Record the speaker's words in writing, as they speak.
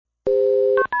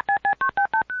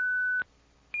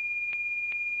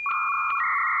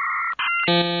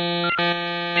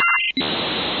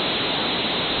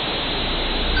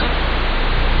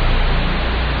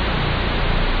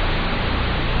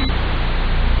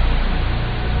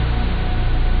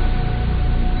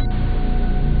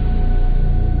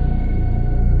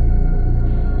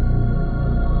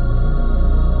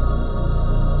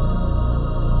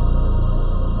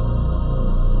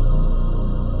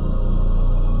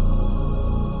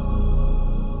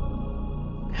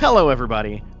Hello,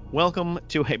 everybody. Welcome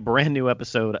to a brand new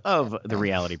episode of the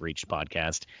Reality Breached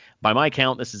podcast. By my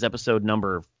count, this is episode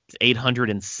number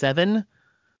 807. That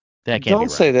can't be Don't right.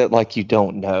 say that like you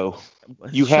don't know.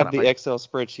 You Shut have up. the Excel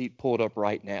spreadsheet pulled up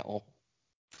right now.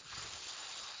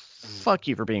 Fuck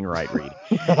you for being right, Reed.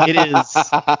 It is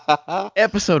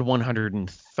episode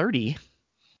 130.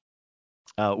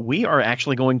 We are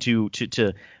actually going to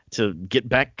get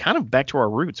back to our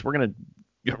roots. We're going to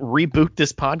reboot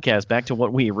this podcast back to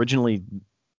what we originally,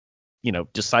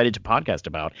 decided to podcast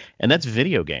about, and that's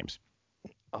video games.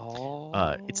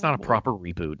 Oh, It's not a proper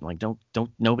reboot. Like,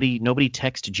 nobody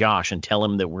text Josh and tell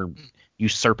him that we're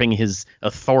usurping his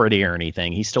authority or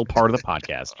anything. He's still part of the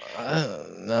podcast.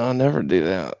 No, I'll never do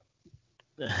that.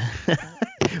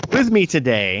 With me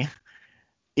today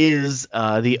is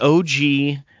the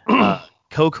OG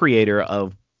co-creator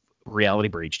of Reality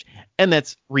Breached, and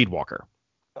that's Reed Walker.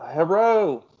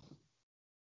 Hello.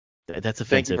 That's offensive.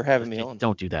 Thank you for having me on.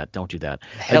 Don't do that. Don't do that.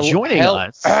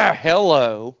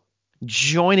 Hello.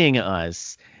 Joining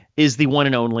us is the one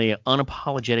and only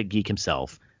unapologetic geek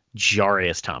himself,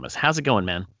 Jarius Thomas. How's it going,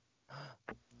 man?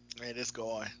 Man, it's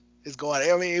going. I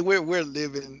mean, we're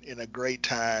living in a great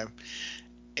time,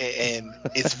 and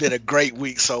it's been a great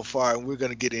week so far, and we're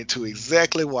going to get into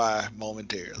exactly why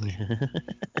momentarily.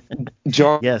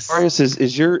 Yes. Jarius,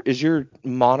 is your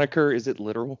moniker, is it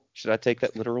literal? Should I take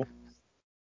that literal?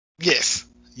 Yes,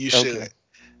 you should.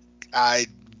 I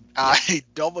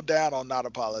double down on not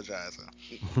apologizing.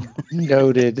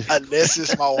 Noted. Unless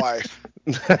it's my wife.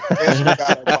 Yes, you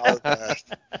gotta apologize.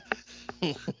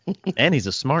 And he's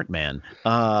a smart man.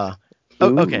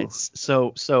 Okay,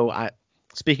 so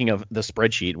speaking of the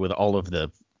spreadsheet with all of the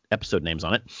episode names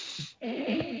on it.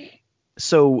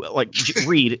 So, like,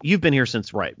 Reed, you've been here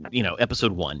since,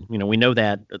 episode 1. We know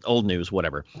that. Old news,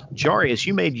 whatever. Jarius,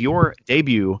 you made your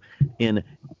debut in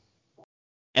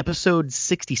episode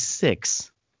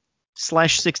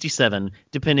 66/67,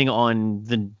 depending on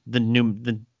the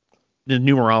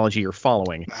numerology you're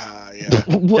following. Yeah.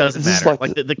 Doesn't matter.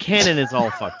 Like the canon is all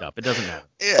fucked up. It doesn't matter.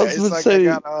 Yeah, it's like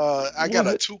I got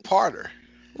a two-parter.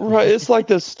 Right, it's like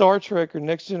the Star Trek or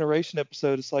Next Generation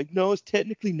episode. It's like, no, it's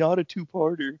technically not a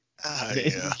two-parter.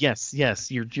 Yeah. Yes.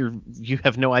 You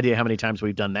have no idea how many times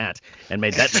we've done that and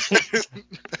made that.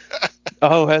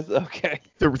 Oh, that's okay.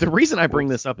 The reason I bring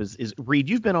this up is Reed,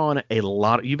 you've been on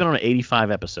you've been on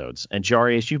 85 episodes, and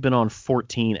Jarius, you've been on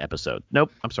 14 episodes.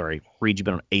 Nope, I'm sorry, Reed, you've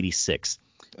been on 86.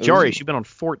 Jarius, you've been on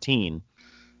 14.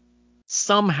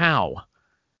 Somehow,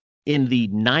 in the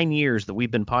 9 years that we've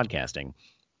been podcasting,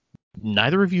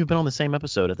 neither of you have been on the same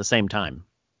episode at the same time.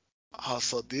 Oh,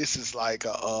 so this is like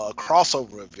a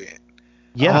crossover event.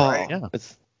 Yeah, yeah.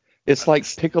 It's like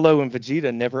Piccolo and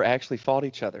Vegeta never actually fought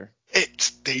each other.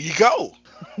 There you go.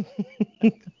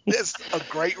 That's a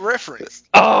great reference.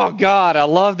 Oh God, I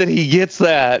love that he gets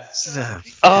that.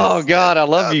 Oh God, I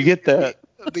love you get that.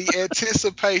 The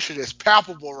anticipation is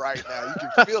palpable right now. You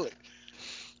can feel it.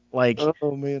 Like,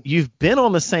 oh man, you've been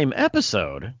on the same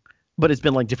episode, but it's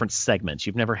been like different segments.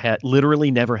 You've never had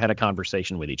a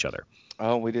conversation with each other.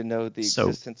 Oh, we didn't know the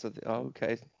existence of the. Oh,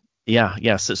 okay.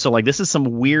 Yeah. So like, this is some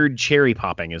weird cherry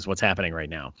popping is what's happening right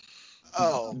now.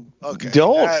 Oh, okay.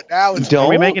 Don't. Are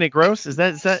we making it gross? Is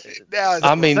that? Is that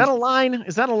a line?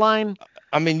 Is that a line?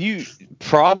 I mean, you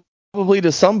probably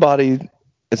to somebody,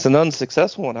 it's an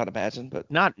unsuccessful one, I'd imagine, but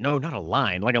not a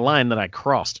line, like a line that I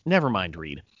crossed. Never mind,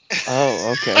 Reed.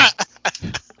 Oh, okay.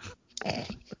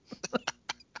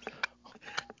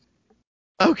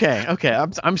 Okay.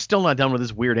 I'm still not done with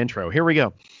this weird intro. Here we go.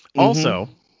 Mm-hmm. Also,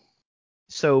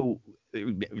 so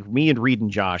me and Reed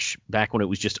and Josh, back when it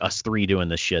was just us three doing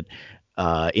this shit,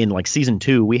 in like season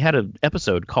 2, we had an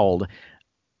episode called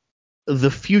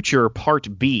The Future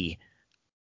Part B.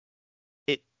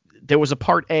 There was a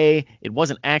part A. It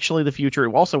wasn't actually the future.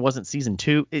 It also wasn't season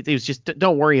 2. It was just,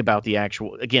 don't worry about the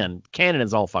actual. Again, canon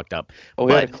is all fucked up. Oh,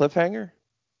 we had a cliffhanger?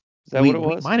 Is that what it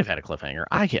was? We might have had a cliffhanger.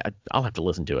 I'll have to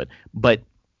listen to it. But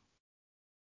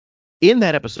in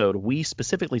that episode, we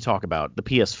specifically talk about the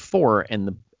PS4 and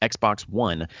the Xbox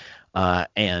One,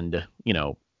 and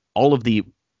all of the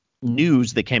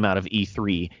news that came out of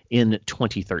E3 in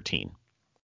 2013.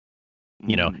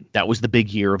 That was the big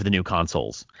year of the new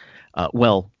consoles.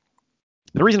 Well,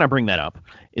 the reason I bring that up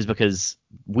is because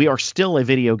we are still a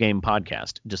video game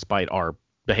podcast, despite our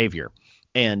behavior.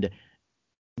 And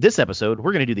this episode,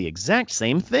 we're going to do the exact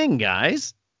same thing,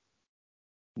 guys.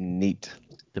 Neat.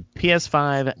 The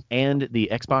PS5 and the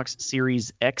Xbox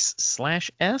Series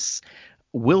X/S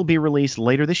will be released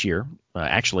later this year,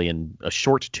 actually in a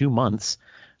short 2 months.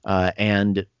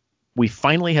 And we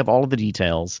finally have all of the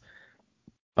details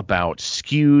about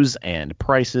SKUs and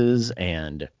prices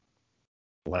and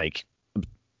like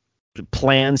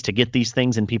plans to get these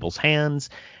things in people's hands.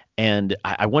 And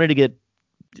I wanted to get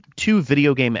two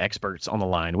video game experts on the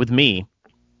line with me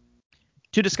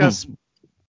to discuss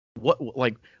what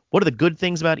are the good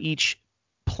things about each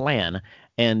plan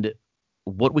and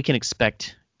what we can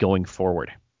expect going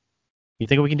forward. You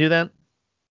think we can do that?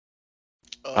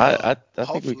 I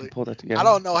think we can pull that together. I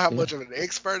don't know how much of an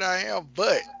expert I am,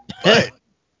 but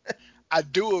I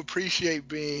do appreciate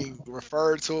being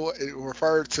referred as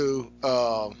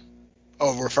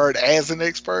an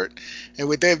expert. And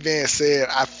with that being said,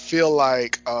 I feel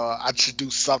like I should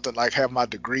do something like have my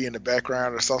degree in the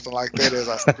background or something like that as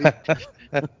I speak.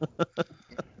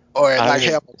 Or like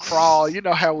have a crawl. You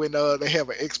know how when they have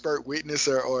an expert witness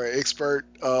or an expert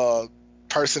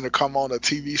person to come on a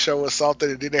TV show or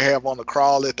something, and then they have on the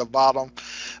crawl at the bottom,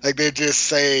 like they just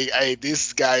say, "Hey,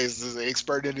 this guy is an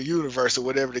expert in the universe," or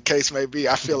whatever the case may be.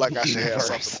 I feel like I should have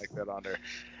something like that on there.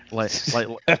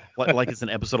 Like it's an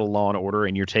episode of Law and Order,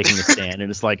 and you're taking a stand, and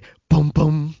it's like boom,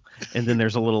 boom, and then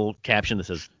there's a little caption that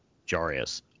says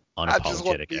Jarius,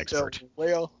 unapologetic expert.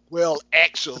 Well,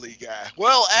 actually, guy.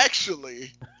 Well,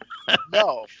 actually,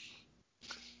 no.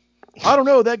 I don't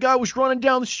know. That guy was running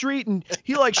down the street and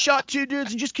he like shot two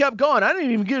dudes and just kept going. I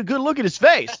didn't even get a good look at his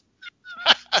face.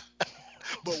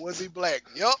 But was he black?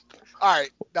 Yup. All right.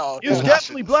 No. He was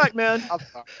definitely black, man. I'm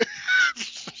sorry.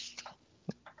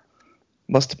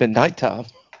 Must have been nighttime.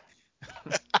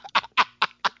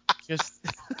 Just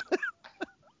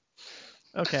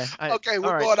okay. Okay,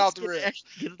 we're going off the rail. Let's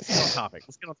get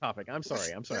on topic. I'm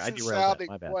sorry. I derailed that.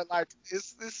 My bad.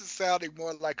 This is sounding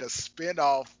more like a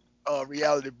spin-off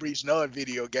Reality Breach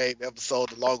non-video game episode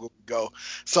the longer we go.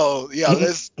 So, yeah,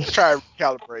 let's try and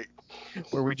recalibrate.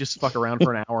 Where we just fuck around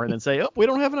for an hour and then say, oh, we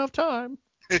don't have enough time.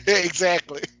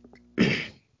 Exactly.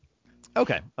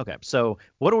 Okay. So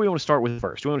what do we want to start with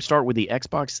first? Do we want to start with the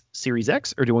Xbox Series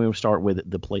X or do we want to start with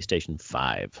the PlayStation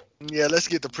 5? Yeah, let's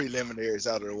get the preliminaries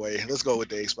out of the way. Let's go with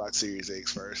the Xbox Series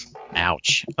X first.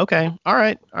 Ouch. Okay. All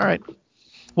right.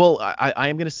 Well, I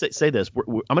am going to say this. I'm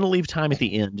going to leave time at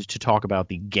the end to talk about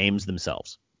the games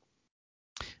themselves,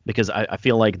 because I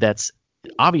feel like that's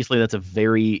a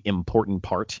very important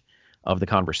part of the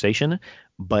conversation.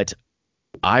 But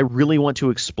I really want to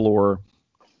explore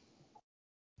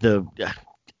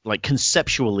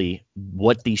conceptually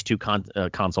what these two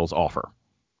consoles offer,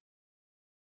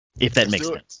 if that makes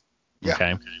sense. Yeah.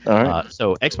 Okay. All right.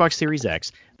 So Xbox Series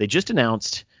X, they just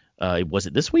announced. Was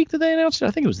it this week that they announced it?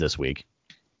 I think it was this week.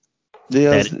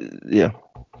 Yeah.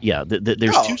 Yeah. There's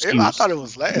two SKUs. I thought it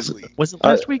was last week. Was it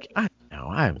last week? I don't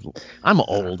know. I'm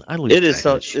old. It is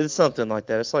something like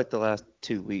that. It's like the last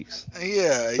 2 weeks.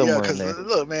 Yeah. Because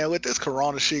look, man, with this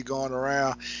Corona shit going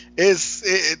around,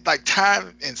 it's like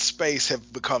time and space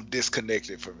have become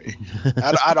disconnected for me.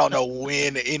 I don't know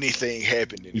when anything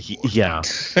happened anymore. Yeah.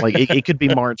 Like it could be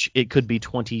March. It could be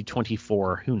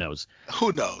 2024. Who knows?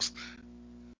 Who knows?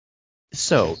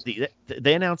 So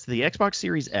they announced the Xbox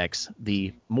Series X,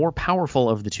 the more powerful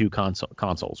of the two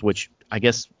consoles, which I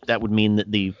guess that would mean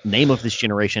that the name of this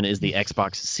generation is the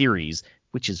Xbox Series,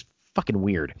 which is fucking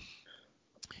weird.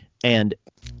 And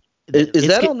is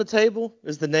that on the table?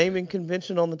 Is the naming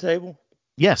convention on the table?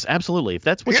 Yes, absolutely. If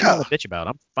that's what you want to bitch about,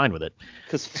 I'm fine with it.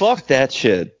 Because fuck that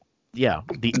shit. Yeah,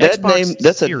 that Xbox name.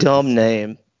 That's Series, a dumb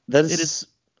name. That is. It is.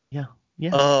 Yeah.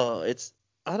 Oh, it's.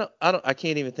 I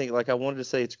can't even think. Like I wanted to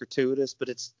say it's gratuitous, but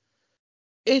it's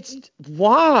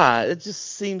why? It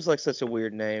just seems like such a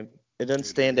weird name. It doesn't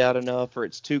stand out enough, or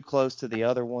it's too close to the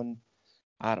other one.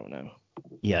 I don't know.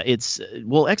 Yeah,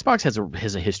 Xbox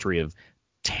has a history of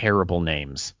terrible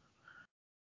names.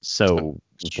 So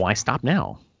why stop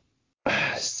now?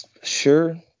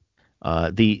 Sure.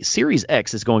 The Series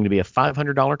X is going to be a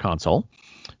 $500 console,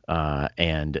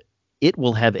 and it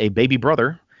will have a baby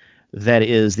brother. That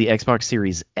is the Xbox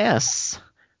Series S.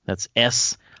 That's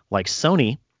S like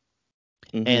Sony.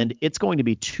 Mm-hmm. And it's going to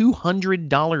be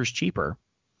 $200 cheaper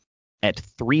at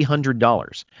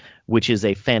 $300, which is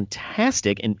a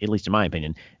fantastic, and at least in my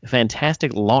opinion, a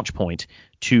fantastic launch point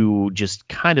to just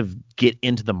kind of get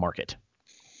into the market.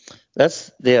 That's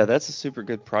a super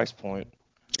good price point.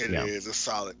 It is. It's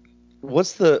solid.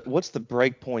 What's the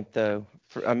break point though?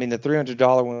 The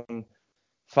 $300 one.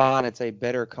 Fine, it's a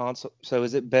better console. So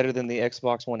is it better than the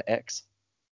Xbox One X?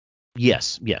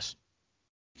 Yes.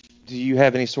 Do you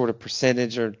have any sort of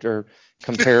percentage or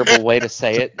comparable way to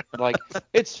say it? Like,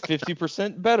 it's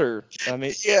 50% better. I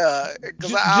mean, yeah,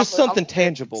 just something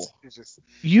tangible.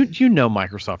 You know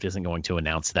Microsoft isn't going to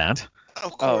announce that.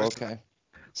 Of course. Oh, okay.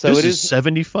 So this is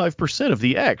 75% of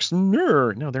the X.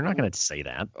 No, they're not going to say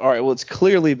that. All right, well, it's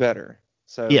clearly better.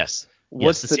 So Yes.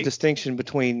 what's Yes, the distinction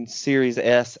between Series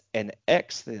S and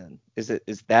X then? Is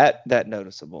that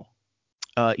noticeable?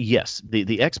 Yes. The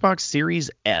Xbox Series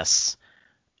S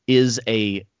is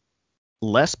a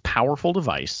less powerful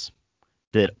device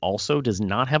that also does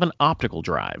not have an optical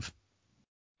drive.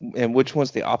 And which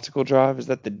one's the optical drive? Is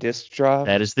that the disk drive?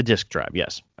 That is the disk drive,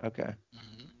 yes. Okay.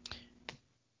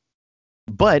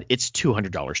 But it's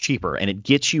 $200 cheaper, and it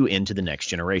gets you into the next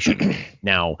generation.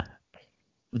 Now,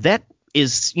 that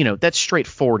is, that's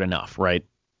straightforward enough, right?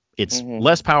 It's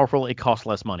less powerful, it costs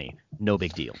less money. No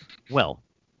big deal. Well,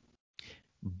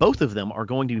 both of them are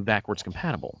going to be backwards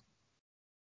compatible.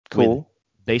 Cool. With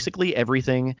basically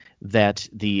everything that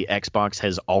the Xbox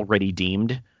has already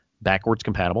deemed backwards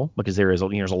compatible, because there's a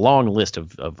long list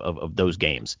of those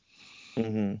games.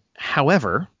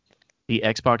 However, the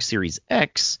Xbox Series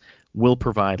X will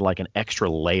provide like an extra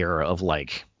layer of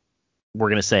like, we're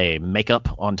going to say, makeup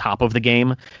on top of the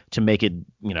game to make it,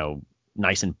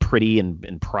 nice and pretty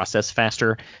and process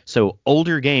faster. So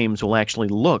older games will actually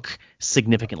look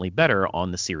significantly better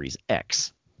on the Series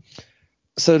X.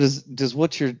 So does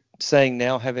what you're saying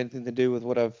now have anything to do with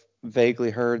what I've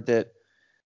vaguely heard, that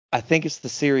I think it's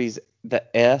the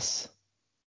S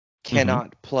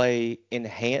cannot play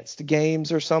enhanced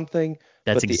games or something?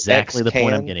 That's but exactly the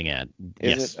point I'm can? getting at.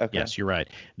 Is Yes, it? Okay. yes, you're right.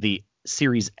 The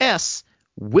Series S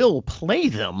will play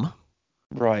them,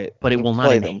 Right. but it It'll will not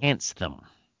play them. enhance them.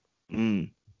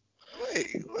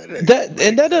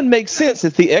 That doesn't make sense.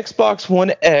 If the Xbox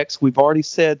One X, we've already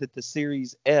said that the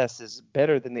Series S is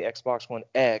better than the Xbox One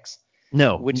X,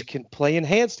 No, which can play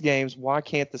enhanced games. Why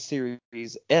can't the Series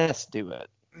S do it?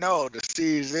 No, the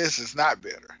Series S is not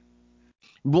better.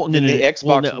 well, no, Than no, the no. Xbox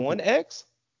Well, no, One X?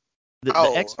 the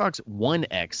Xbox One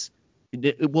X,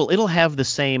 it'll have the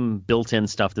same built-in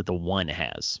stuff that the One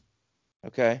has.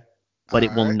 Okay. But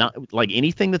it will not, like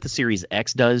anything that the Series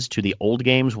X does to the old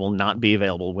games will not be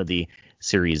available with the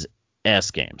Series S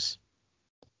games.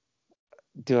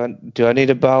 Do I need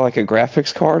to buy like a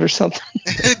graphics card or something?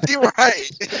 You're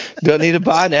right. Do I need to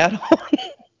buy an add-on?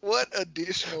 What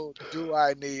additional do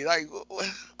I need? Like,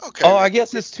 okay. Oh, I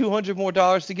guess it's $200 more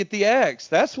to get the X.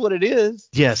 That's what it is.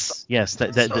 Yes,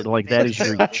 that is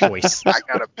your choice. I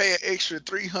gotta pay an extra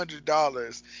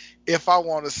 $300 if I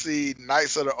want to see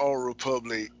Knights of the Old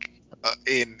Republic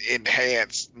in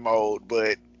enhanced mode,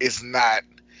 but it's not.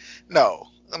 No,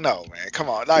 man, come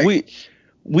on. Like,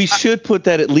 we should put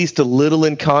that at least a little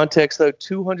in context, though.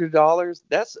 $200.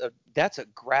 That's a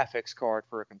graphics card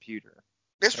for a computer.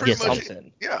 it's pretty much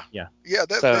something. Yeah.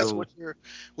 That's what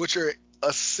you're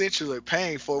essentially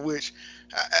paying for. Which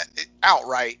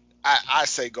outright, I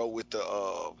say go with the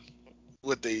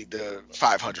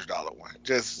 $500 one.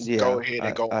 Just go ahead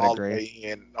and go all the way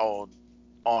in on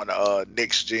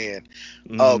next gen.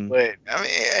 But I mean,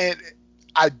 and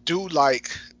I do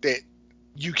like that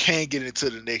you can get into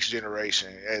the next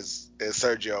generation, as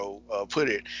Sergio put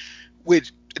it,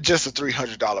 with just a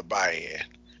 $300 buy-in.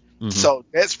 So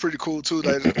that's pretty cool too.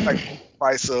 Like the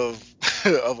price of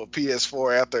a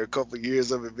PS4 after a couple of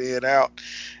years of it being out,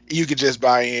 you can just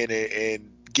buy in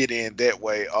and get in that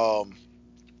way.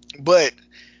 But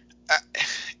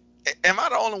am I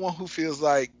the only one who feels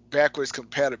like backwards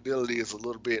compatibility is a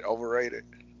little bit overrated,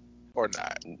 or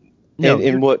not? No.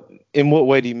 In what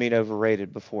way do you mean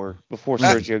overrated? Before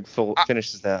Sergio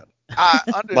finishes that. I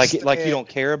understand. Like you don't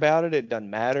care about it. It doesn't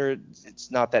matter. It's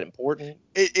not that important.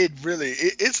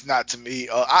 It's not to me.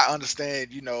 I understand,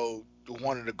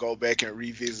 wanting to go back and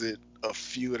revisit a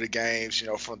few of the games,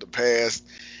 from the past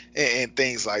and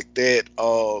things like that.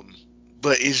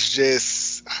 But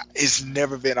it's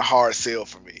never been a hard sell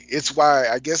for me.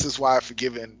 I guess it's why I've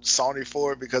forgiven Sony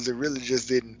for it, because it really just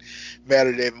didn't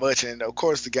matter that much. And of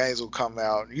course, the games will come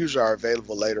out, usually are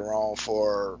available later on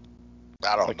for,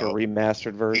 I don't know, a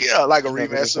remastered version. Yeah, like a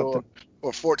remaster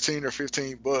or 14 or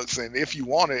 15 bucks. And if you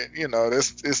want it,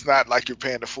 it's not like you're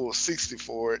paying the full 60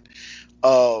 for it.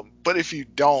 But if you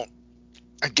don't,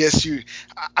 I guess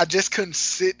I just couldn't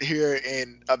sit here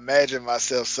and imagine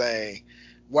myself saying,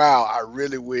 wow, I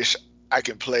really wish I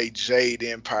can play Jade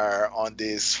Empire on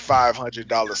this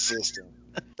 $500 system.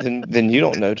 Then you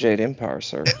don't know Jade Empire,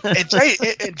 sir. And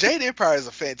Jade Empire is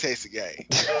a fantastic game.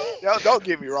 Don't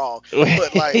get me wrong,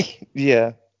 but like,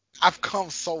 yeah, I've come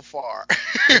so far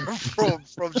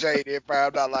from Jade Empire.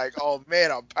 I'm not like, oh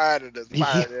man, I'm tired of this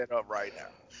firing that up right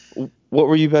now. What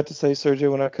were you about to say,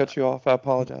 Sergio, when I cut you off? I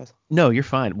apologize. No, you're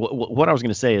fine. What I was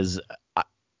going to say is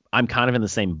I'm kind of in the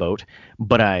same boat,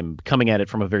 but I'm coming at it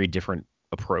from a very different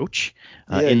approach.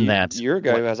 You're a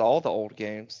guy who has all the old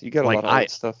games. You got a lot of old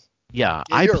stuff. Yeah,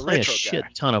 I play a shit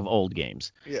ton of old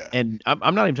games. Yeah. And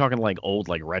I'm not even talking like old,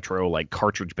 like retro, like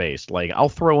cartridge based. Like I'll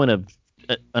throw in a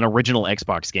an original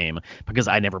Xbox game because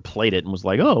I never played it and was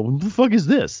like, oh, what the fuck is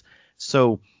this?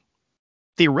 So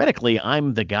theoretically,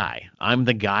 I'm the guy. I'm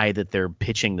the guy that they're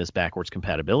pitching this backwards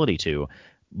compatibility to,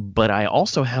 but I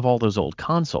also have all those old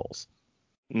consoles.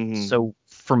 Mm-hmm. So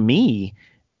for me,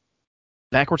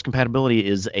 backwards compatibility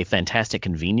is a fantastic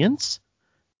convenience,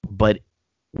 but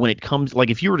when it comes, like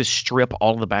if you were to strip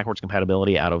all of the backwards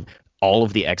compatibility out of all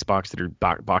of the Xbox that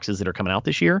are boxes that are coming out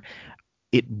this year,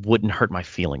 it wouldn't hurt my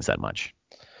feelings that much.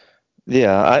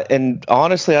 Yeah, and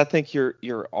honestly, I think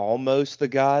you're almost the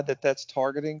guy that's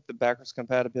targeting the backwards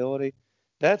compatibility.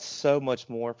 That's so much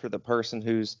more for the person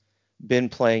who's been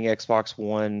playing Xbox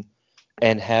One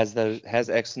and has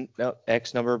X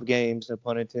number of games, no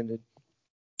pun intended,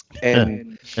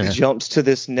 and jumps to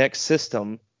this next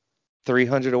system,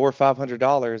 $300 or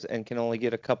 $500, and can only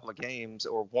get a couple of games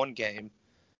or one game.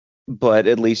 But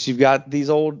at least you've got these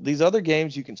other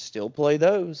games, you can still play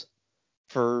those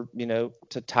for,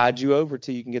 to tide you over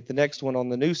till you can get the next one on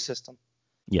the new system.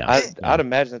 Yeah. I'd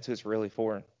imagine that's who it's really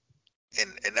for. And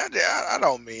I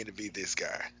don't mean to be this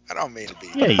guy. I don't mean to be.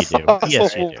 Yeah, you do.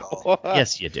 Yes, you do.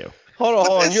 Yes, you do. Hold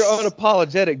on, you're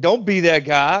unapologetic. Don't be that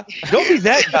guy. Don't be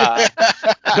that guy.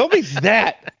 Don't be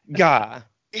that guy.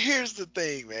 Here's the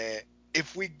thing, man.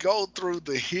 If we go through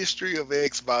the history of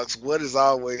Xbox, what has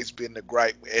always been the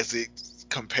gripe as it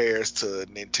compares to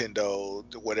Nintendo,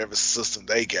 whatever system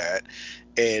they got,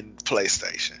 and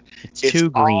PlayStation? It's too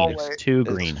green. It's too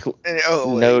green.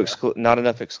 Not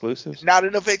enough exclusives. Not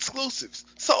enough exclusives.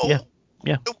 So,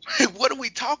 yeah. What are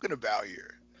we talking about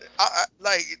here?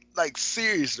 Like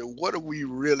seriously, what are we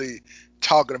really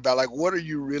talking about? Like, what are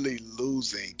you really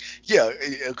losing? Yeah,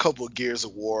 a couple of Gears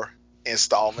of War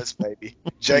installments, maybe.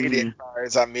 Jaded Empire,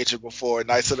 as I mentioned before,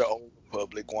 Knights of the Old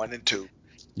Republic 1 and 2.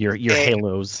 Your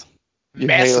Halos.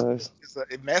 Mass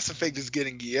Effect is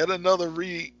getting yet another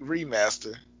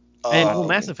remaster. And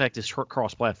Mass Effect is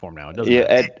cross-platform now. It doesn't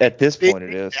matter. At this point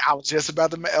it is. I was just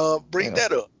about to bring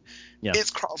that up. Yeah.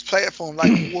 It's cross-platform.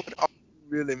 Like, what are you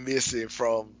really missing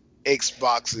from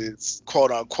Xbox's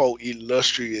quote-unquote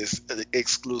illustrious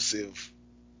exclusive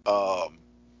timeline?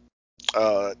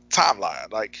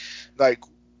 Like,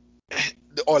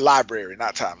 or library,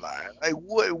 not timeline. Like,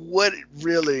 what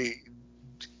really?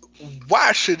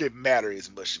 Why should it matter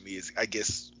as much to me? Is I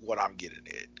guess what I'm getting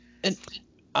at. And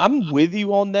I'm with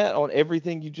you on that, on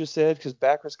everything you just said, because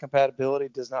backwards compatibility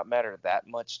does not matter that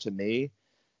much to me.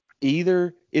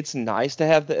 Either it's nice to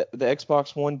have the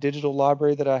Xbox One digital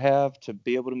library that I have to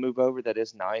be able to move over. That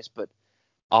is nice, but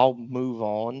I'll move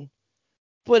on.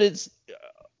 But it's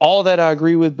all that I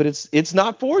agree with, but it's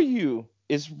not for you.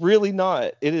 It's really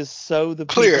not. It is so the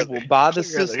people will buy the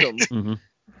system. Mm-hmm.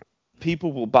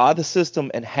 People will buy the system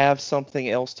and have something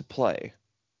else to play.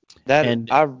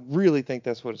 I really think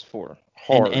that's what it's for.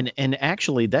 And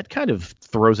actually, that kind of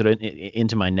throws it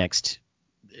into my next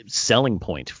selling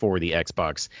point for the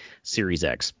Xbox Series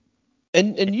X.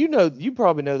 And you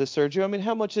probably know this, Sergio. I mean,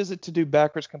 how much is it to do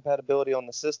backwards compatibility on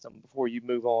the system before you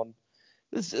move on?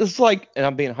 It's like, and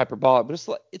I'm being hyperbolic,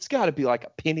 but it's got to be like a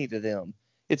penny to them.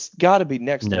 It's got to be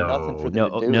next to nothing for them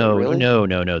to do it, really. No.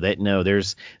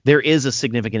 There is a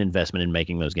significant investment in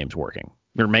making those games working.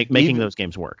 Or making those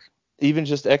games work. Even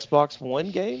just Xbox One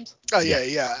games? Oh yeah,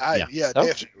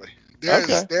 definitely.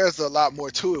 There's a lot more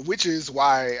to it, which is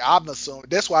why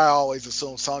that's why I always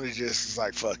assume Sony just is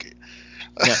like, fuck it.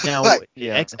 Now,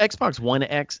 Xbox One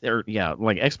X, like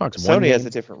Xbox Sony One. Sony has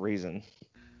a different reason.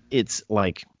 It's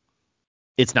like,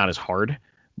 it's not as hard,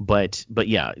 but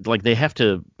yeah, like they have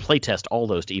to play test all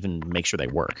those to even make sure they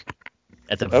work,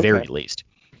 at the very least.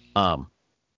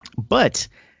 But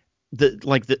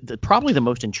the probably the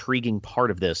most intriguing part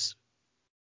of this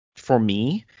for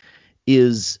me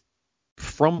is,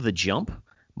 from the jump,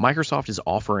 Microsoft is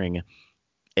offering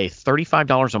a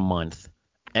 $35 a month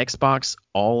Xbox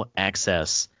All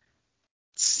Access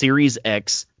Series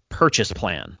X purchase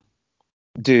plan.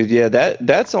 Dude, yeah,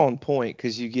 that's on point,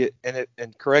 because you get,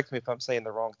 and correct me if I'm saying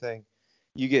the wrong thing,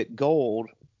 you get gold,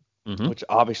 which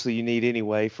obviously you need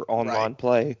anyway for online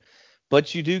play,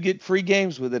 but you do get free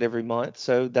games with it every month,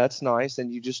 so that's nice,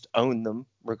 and you just own them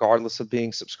regardless of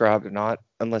being subscribed or not,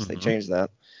 unless they change that.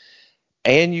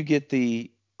 And you get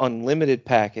the unlimited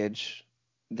package,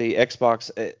 the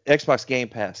Xbox Game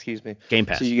Pass, excuse me. Game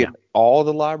Pass. So you get all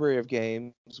the library of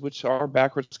games, which are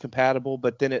backwards compatible,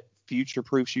 but then it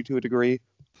future-proofs you to a degree.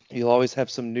 You'll always have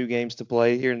some new games to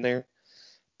play here and there.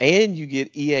 And you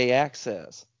get EA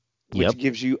Access, which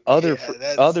gives you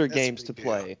other games to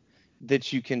play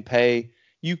that you can pay.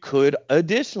 You could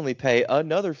additionally pay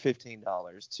another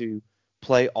 $15 to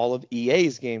play all of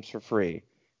EA's games for free.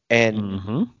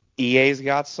 And EA's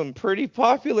got some pretty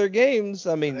popular games.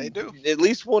 I mean, They do. at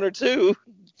least one or two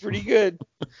pretty good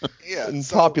Yeah. in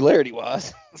So popularity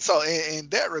wise. so in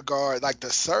that regard, like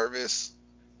the service,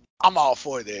 I'm all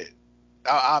for that.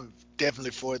 I'm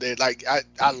definitely for that. Like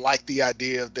I like the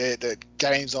idea of that. The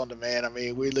games on demand. I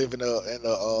mean, we live in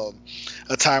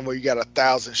a time where you got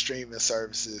 1,000 streaming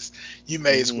services. You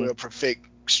may as Hmm. well perfect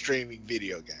streaming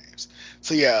video games.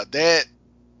 So yeah, that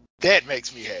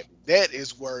makes me happy. That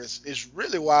is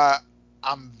really why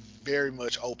I'm very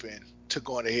much open to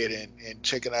going ahead and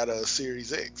checking out a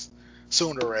Series X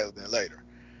sooner rather than later.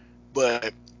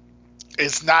 But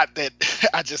it's not that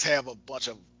I just have a bunch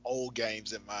of old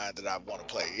games in mind that I want to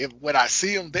play. When I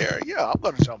see them there, yeah, I'm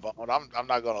gonna jump on. I'm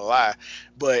not gonna lie,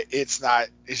 but it's not.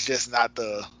 It's just not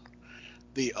the.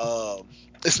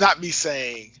 It's not me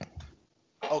saying,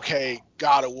 okay,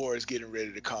 God of War is getting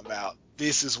ready to come out.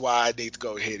 This is why I need to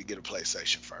go ahead and get a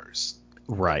PlayStation first.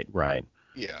 Right, right.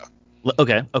 Yeah.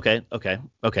 Okay.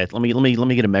 Let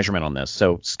me get a measurement on this.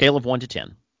 So, scale of 1 to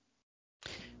 10.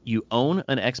 You own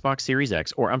an Xbox Series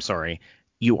X, or I'm sorry,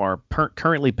 you are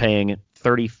currently paying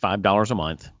 $35 a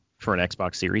month for an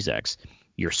Xbox Series X.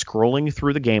 You're scrolling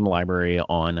through the game library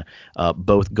on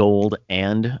both Gold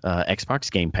and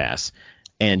Xbox Game Pass,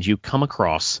 and you come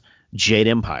across Jade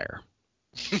Empire.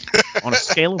 On a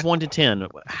scale of 1 to 10,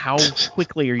 how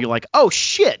quickly are you like, oh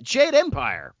shit, Jade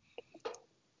Empire?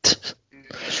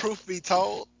 Truth be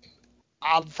told,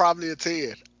 I'm probably a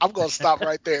 10. I'm gonna stop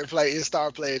right there and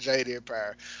start playing Jade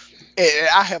Empire. And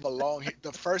I have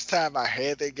the first time I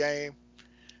had that game,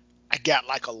 I got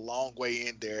like a long way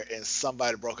in there, and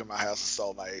somebody broke in my house and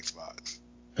stole my Xbox.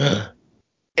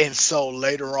 And so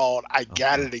later on, I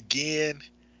got it again,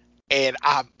 and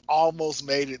I almost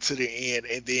made it to the end,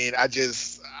 and then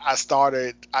I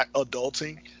started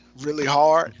adulting really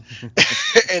hard,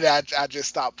 and I just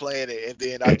stopped playing it, and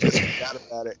then I just forgot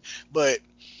about it. But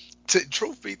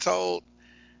truth be told,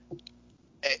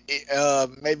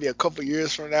 maybe a couple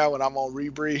years from now, when I'm on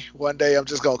Rebree, one day I'm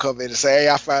just gonna come in and say, "Hey,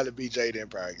 I finally beat Jade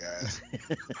Empire, guys,"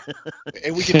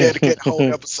 and we can dedicate a whole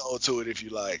episode to it if you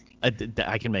like.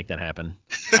 I can make that happen.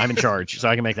 I'm in charge, so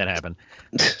I can make that happen.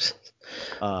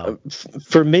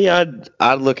 For me, I'd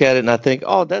look at it and I think,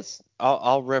 oh,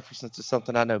 I'll reference it to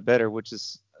something I know better, which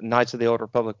is Knights of the Old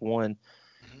Republic 1.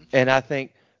 Mhm. And I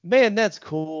think, man, that's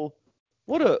cool.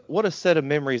 What a set of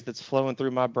memories that's flowing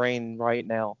through my brain right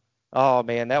now. Oh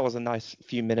man, that was a nice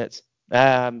few minutes.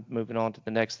 I'm moving on to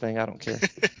the next thing. I don't care.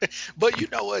 But you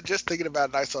know what? Just thinking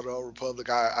about Knights of the Old Republic,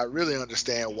 I really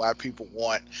understand why people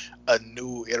want a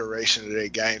new iteration of their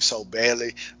game so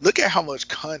badly. Look at how much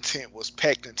content was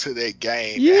packed into that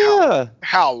game and Yeah.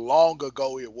 how long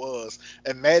ago it was.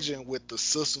 Imagine with the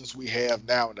systems we have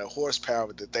now and the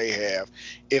horsepower that they have,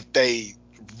 if they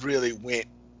really went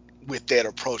with that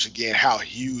approach again, how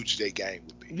huge that game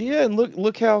would be. Yeah, and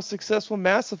look how successful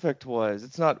Mass Effect was.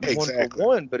 It's not one for Exactly.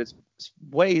 one, but it's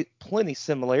way plenty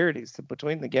similarities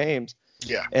between the games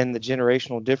Yeah. and the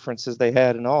generational differences they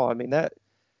had and all.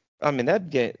 That'd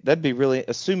be really,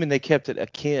 assuming they kept it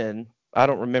akin. I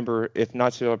don't remember if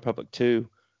Knights of the Old Republic 2.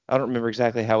 I don't remember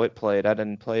exactly how it played. I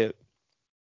didn't play it,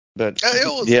 but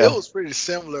It yeah, was pretty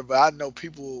similar, but I know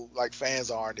people like fans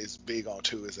aren't as big on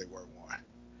two as they were one.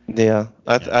 yeah.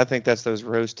 Yeah. I think that's those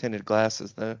rose tinted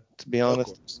glasses, though. To be Of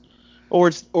honest,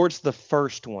 course. or it's the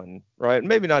first one, right?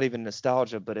 Maybe not even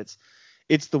nostalgia, but it's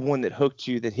the one that hooked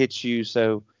you, that hits you.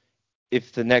 So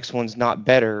if the next one's not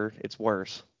better, it's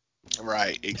worse.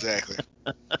 Right, exactly.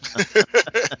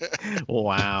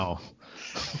 Wow.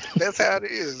 That's how it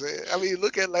is. I mean,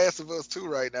 look at Last of Us 2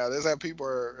 right now. That's how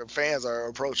fans are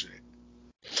approaching it.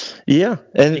 Yeah,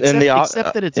 and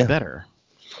Except that it's yeah. better.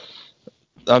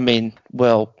 I mean,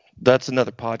 well, that's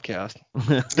another podcast.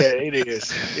 Yeah, it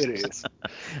is. It is.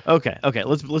 Okay.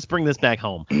 Let's bring this back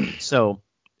home. So,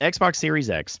 Xbox Series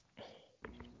X,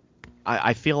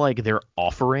 I feel like their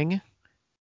offering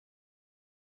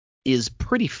is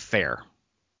pretty fair.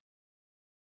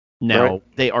 Now,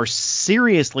 Right. they are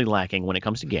seriously lacking when it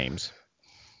comes to games.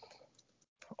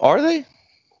 Are they?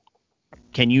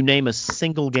 Can you name a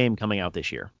single game coming out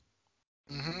this year?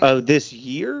 Hmm. Oh, this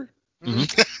year?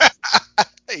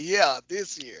 Yeah,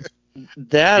 this year.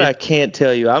 That I It, can't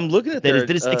tell you. I'm looking at that is their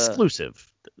that is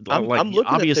exclusive. Like I'm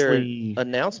looking at their obviously.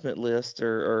 announcement list,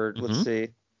 or let's Hmm. see,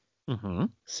 Hmm.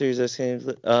 Series S games.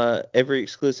 Every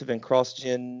exclusive and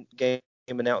cross-gen game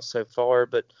announced so far,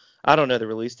 but I don't know the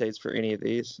release dates for any of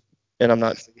these, and I'm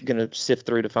not gonna sift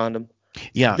through to find them.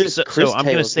 Yeah. This So Chris I'm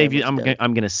gonna Tales save game you. looks dope.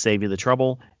 I'm gonna save you the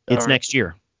trouble. All It's right. next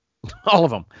year. All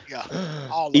of them. Yeah,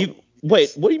 all of them. Wait,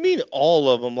 Yes. what do you mean all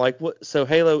of them? Like what? So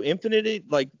Halo Infinite,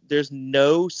 like there's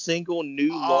no single new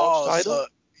launch Oh, title?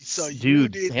 So you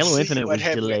Dude, didn't Halo see Infinite what was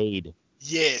happened. delayed.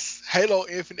 Yes, Halo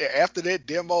Infinite, after that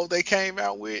demo they came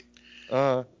out with,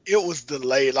 Uh, it was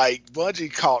delayed. Like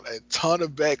Bungie caught a ton of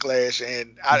backlash,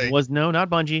 and I Not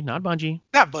Bungie, not Bungie.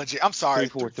 not Bungie. I'm sorry,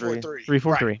 343.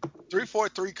 343. Right, 343.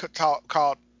 343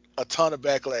 caught a ton of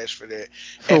backlash for that.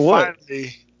 For And what?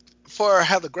 finally, for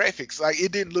how the graphics, like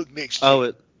it didn't look next Oh,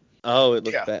 gen. it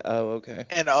looked Yeah, bad. Oh, okay.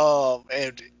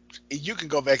 and you can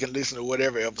go back and listen to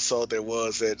whatever episode there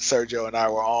was that Sergio and I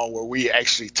were on where we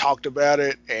actually talked about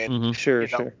it, and Mm-hmm. Sure, you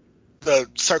know sure. the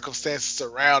circumstances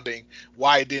surrounding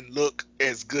why it didn't look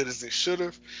as good as it should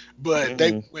have. But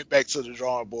they Mm-hmm. went back to the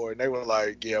drawing board and they were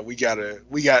like, yeah, we got,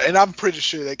 and I'm pretty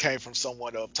sure they came from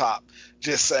someone up top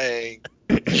just saying,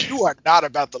 you are not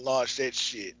about to launch that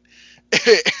shit.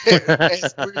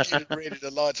 As we're getting ready to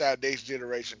launch our next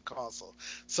generation console.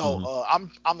 So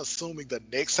I'm assuming the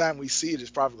next time we see it is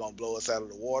probably gonna blow us out of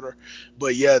the water.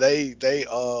 But yeah, they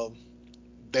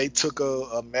took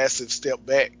a massive step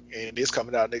back, and it's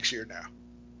coming out next year now.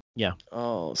 Yeah.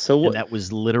 Oh, so And what? that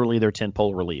was literally their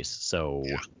tentpole release. So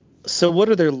Yeah. So what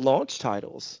are their launch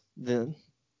titles then?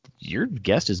 your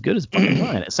guess is good as fucking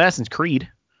mine. Assassin's Creed.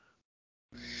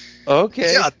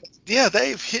 Okay. Yeah,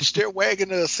 they've hitched their wagon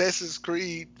to Assassin's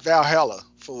Creed Valhalla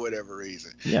for whatever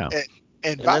reason. Yeah. And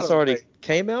And by that's the already way,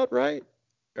 came out, right?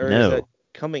 Or is No. that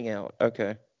coming out?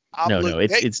 Okay. I'm No, looking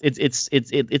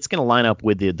it's gonna line up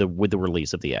with the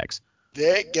release of the X.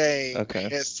 that game Okay.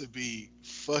 has to be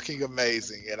fucking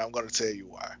amazing, and I'm gonna tell you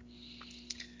why.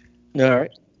 All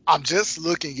right. I'm just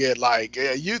looking at like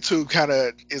YouTube kind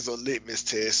of is a litmus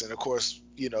test, and of course,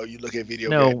 you look at video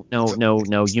games.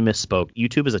 No, you misspoke.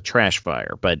 YouTube is a trash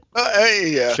fire, but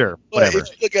Yeah, sure, but whatever. if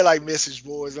you look at like message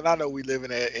boards, and I know we live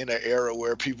in an era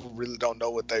where people really don't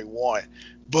know what they want,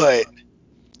 but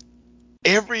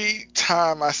every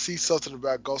time I see something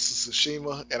about Ghost of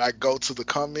Tsushima and I go to the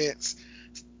comments,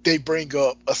 they bring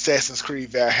up Assassin's Creed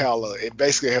Valhalla and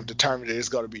basically have determined that it's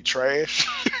going to be trash.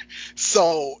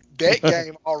 So that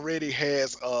game already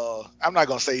has I'm not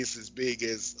going to say it's as big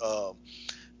as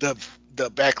the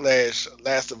backlash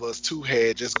Last of Us 2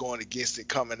 had just going against it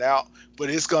coming out, but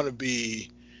it's going to be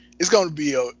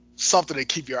something to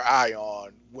keep your eye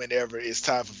on whenever it's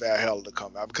time for Valhalla to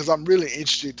come out, because I'm really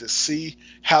interested to see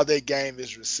how that game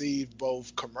is received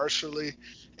both commercially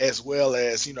as well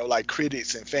as like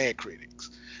critics and fan critics.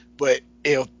 But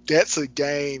if that's a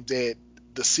game that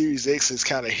the Series X has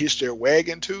kind of hitched their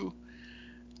wagon to,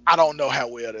 I don't know how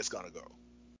well that's gonna go.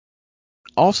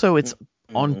 Also, it's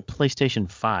on Mhm. PlayStation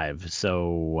 5,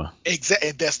 so Exactly,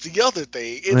 and that's the other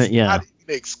thing. It's yeah. not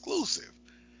even exclusive.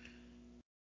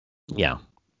 Yeah.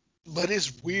 But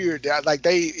it's weird that like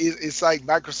it's like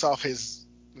Microsoft has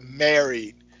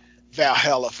married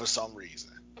Valhalla for some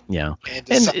reason Yeah. and And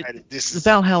decided this is.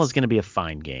 Valhalla is going to be a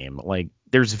fine game. Like,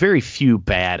 there's very few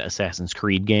bad Assassin's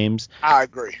Creed games. I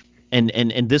agree. And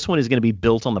this one is going to be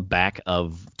built on the back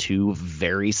of two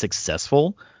very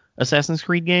successful Assassin's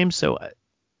Creed games, so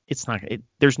it's not.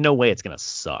 There's no way it's going to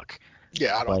suck.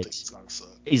 Yeah, I don't But think it's gonna suck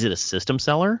is it a system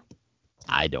seller?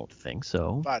 I don't think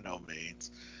so. by no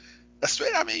means.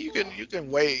 I mean, you can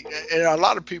wait, and a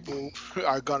lot of people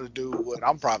are gonna do what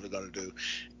I'm probably gonna do,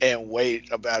 and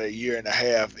wait about a year and a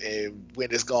half, and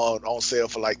when it's gone on sale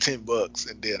for like $10,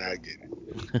 and then I get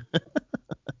it.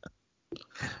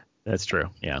 That's true.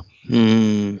 Yeah.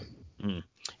 Hmm.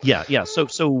 Yeah.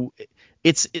 So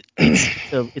it's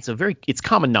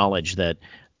common knowledge that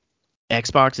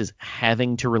Xbox is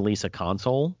having to release a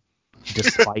console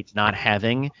despite not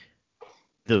having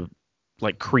the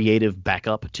creative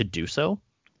backup to do so.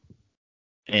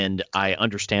 And I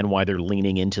understand why they're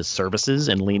leaning into services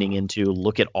and leaning into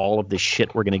look at all of this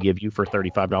shit we're going to give you for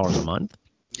 $35 a month,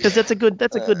 because that's a good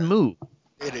move.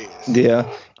 It is.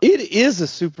 Yeah, it is a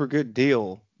super good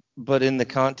deal, but in the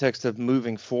context of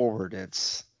moving forward,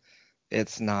 it's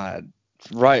not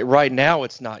right now.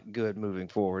 It's not good moving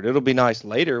forward. It'll be nice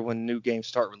later when new games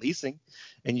start releasing,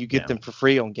 and you get Yeah. them for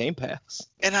free on Game Pass.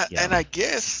 And I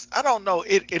guess I don't know.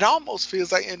 It almost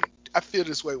feels like, and I feel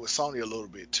this way with Sony a little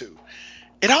bit too.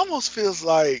 It almost feels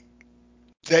like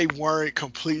they weren't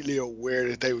completely aware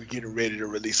that they were getting ready to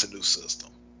release a new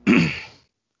system.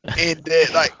 And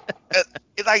that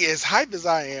like as hype as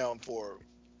I am for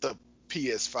the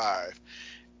PS5,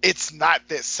 it's not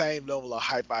that same level of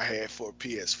hype I had for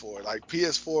PS4. Like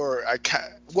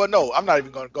PS4, no, I'm not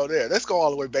even going to go there. Let's go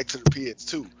all the way back to the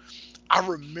PS2. I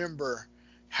remember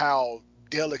how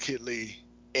delicately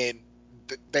and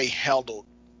they handled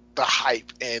the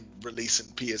hype and releasing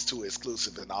PS2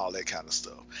 exclusive and all that kind of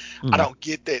stuff. I don't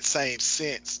get that same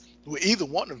sense with either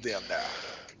one of them now.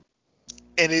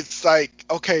 And it's like,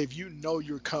 okay, if you know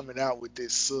you're coming out with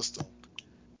this system,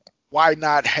 why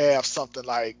not have something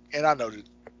like, and I know that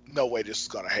no way this is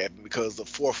going to happen because the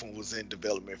fourth one was in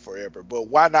development forever, but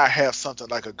why not have something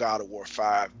like a God of War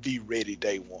 5 be ready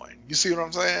day one? You see what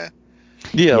I'm saying?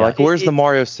 Yeah, Yeah, like where's the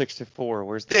Mario 64?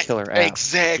 Where's the killer app?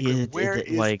 Exactly. Where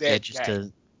is like that just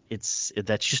game?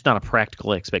 that's just not a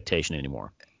practical expectation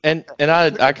anymore. And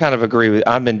I kind of agree with.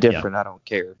 I'm indifferent. I don't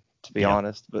care, to be Yeah.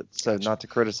 honest. But so Gotcha. not to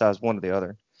criticize one or the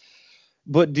other.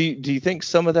 But do you think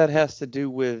some of that has to do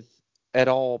with at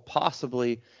all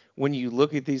possibly when you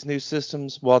look at these new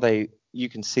systems, while you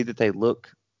can see that they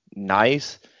look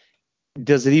nice,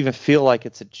 does it even feel like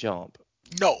it's a jump?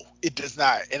 No, it does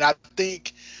not. And I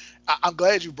think I'm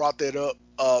glad you brought that up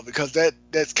because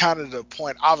that's kind of the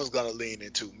point I was going to lean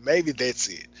into. Maybe that's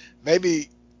it. Maybe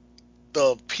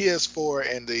the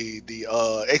PS4 and the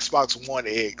Xbox One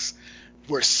X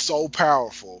were so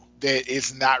powerful that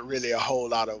it's not really a whole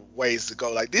lot of ways to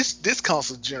go. Like this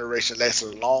console generation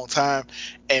lasted a long time,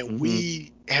 and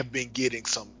we have been getting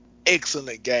some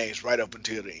excellent games right up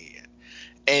until the end.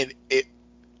 And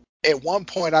at one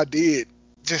point I did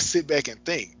just sit back and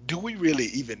think, do we really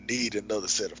even need another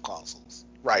set of consoles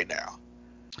right now?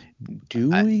 Do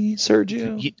we,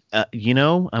 Sergio?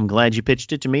 I'm glad you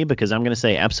pitched it to me because I'm going to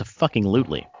say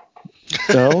abso-fucking-lutely.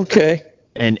 Okay.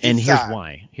 And It's here's time.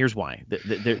 why.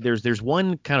 There's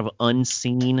one kind of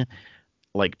unseen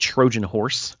like Trojan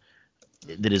horse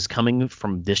that is coming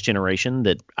from this generation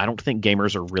that I don't think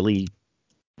gamers are really,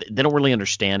 they don't really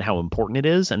understand how important it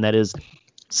is, and that is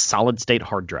solid state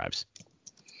hard drives.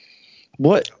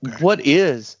 What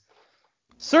is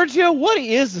Sergio? What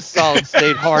is a solid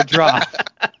state hard drive?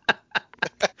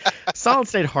 Solid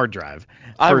state hard drive.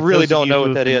 I really those of don't you know who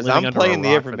what have that been is. living I'm under a playing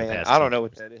the rock for the Everman. past I 10 don't know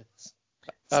what that is.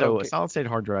 So a solid state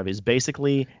hard drive is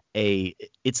basically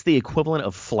it's the equivalent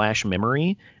of flash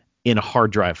memory in a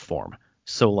hard drive form.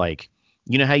 So like,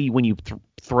 you know how when you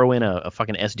throw in a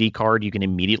fucking SD card, you can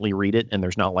immediately read it and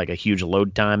there's not like a huge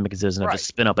load time because it doesn't have to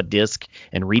spin up a disk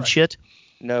and read shit.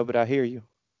 No, but I hear you.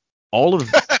 All of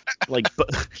like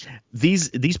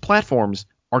these platforms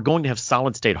are going to have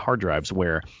solid state hard drives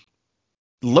where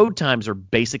load times are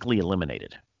basically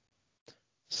eliminated.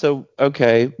 So,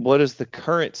 okay, what does the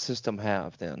current system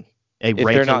have then? A If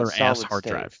they're not regular ass solid hard state.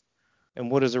 drive. And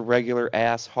what does a regular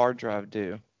ass hard drive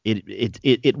do?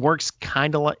 It works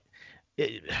kind of like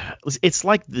it's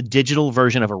like the digital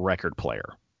version of a record player.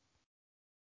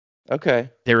 Okay.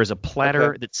 There is a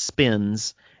platter that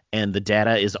spins and the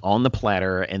data is on the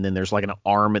platter, and then there's like an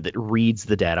arm that reads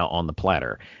the data on the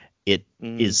platter. It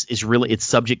is really, it's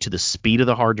subject to the speed of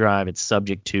the hard drive. It's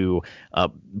subject to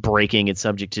breaking. It's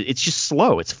just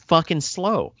slow. It's fucking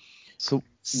slow. So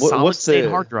solid state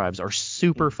hard drives are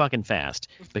super fucking fast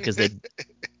because they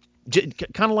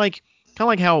kind of like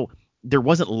how there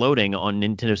wasn't loading on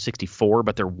Nintendo 64,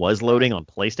 but there was loading on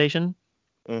PlayStation.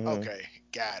 Okay,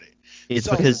 got it. It's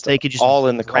because they could just all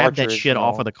in the grab that cartridge shit and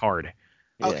off all. of the card.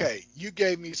 Yeah. Okay, you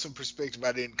gave me some perspective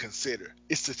I didn't consider.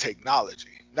 It's the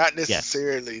technology, not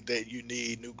necessarily that you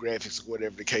need new graphics or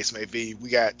whatever the case may be.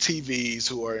 We got TVs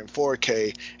who are in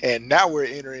 4K, and now we're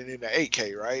entering into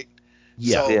 8K, right?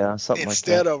 Yeah. So Something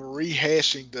instead like of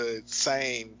rehashing the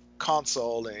same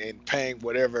console and paying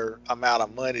whatever amount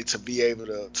of money to be able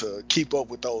to keep up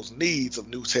with those needs of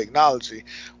new technology,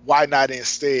 why not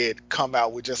instead come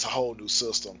out with just a whole new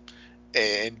system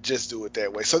and just do it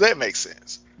that way? So that makes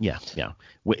sense. Yeah.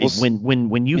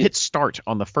 When you hit start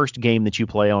on the first game that you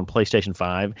play on PlayStation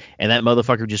 5 and that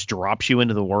motherfucker just drops you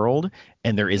into the world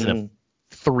and there isn't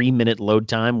a 3-minute load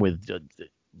time with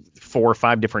 4 or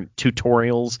 5 different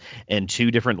tutorials and 2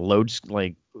 different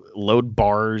load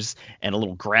bars and a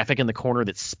little graphic in the corner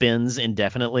that spins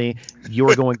indefinitely,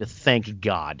 you're going to thank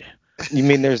God. You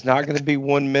mean there's not going to be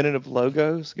 1 minute of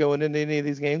logos going into any of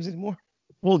these games anymore?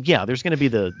 Well, yeah, there's going to be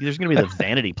the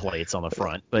vanity plates on the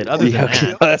front, but other than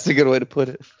that, that's a good way to put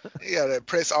it. Yeah, that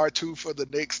press R2 for the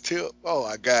next tip. Oh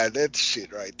my God, that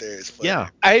shit right there is funny. Yeah.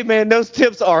 Hey man, those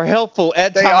tips are helpful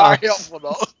at times. They are helpful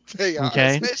though. They are,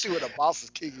 Okay. especially when a boss is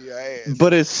kicking your ass.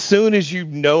 But as soon as you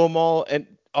know them all, and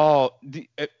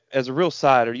as a real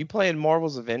side, are you playing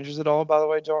Marvel's Avengers at all? By the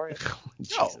way, Jari?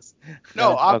 Jesus.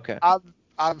 No, Okay.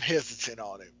 I'm hesitant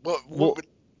on it. But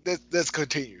let's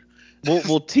continue.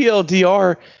 Well,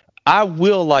 TLDR, I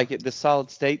will like it. The solid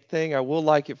state thing, I will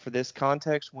like it for this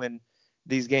context when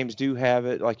these games do have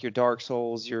it, like your Dark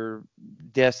Souls, your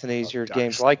Destinies, your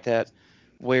games like that,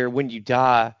 where when you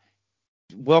die,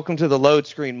 welcome to the load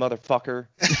screen, motherfucker,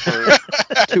 for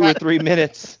 2 or 3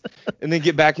 minutes, and then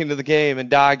get back into the game and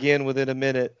die again within a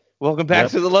minute. Welcome back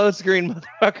to the load screen,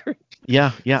 motherfucker.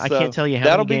 Yeah, So, I can't tell you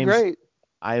how many games great.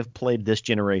 I have played this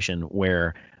generation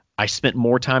where I spent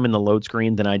more time in the load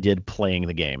screen than I did playing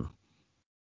the game.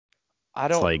 I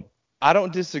It's don't like, I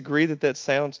don't disagree that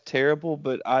sounds terrible,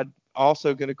 but I'm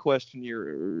also going to question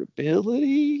your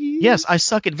abilities. yes, I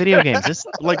suck at video games. This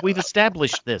like we've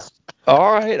established this.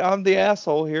 All right, I'm the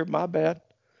asshole here. My bad.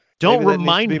 Don't Maybe that needs to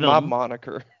remind be my them.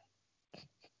 moniker.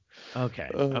 Okay,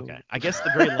 Oh. okay. I guess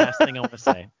the very last thing I want to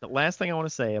say, the last thing I want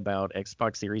to say about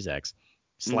Xbox Series X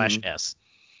slash S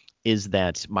is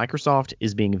that Microsoft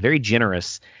is being very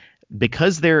generous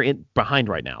because they're behind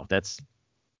right now. That's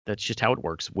just how it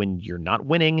works. When you're not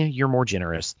winning, you're more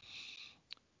generous.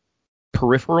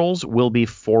 Peripherals will be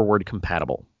forward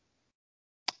compatible.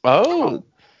 Oh,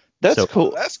 that's So-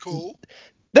 cool. That's cool.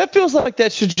 That feels like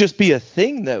that should just be a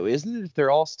thing, though, isn't it? If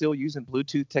they're all still using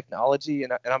Bluetooth technology,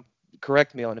 and I'm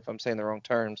correct me on if I'm saying the wrong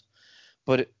terms,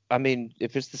 but I mean,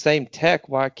 if it's the same tech,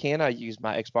 why can't I use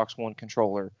my Xbox One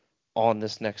controller on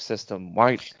this next system?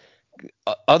 Why?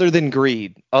 Other than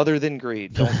greed,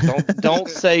 don't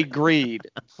say greed.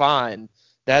 Fine,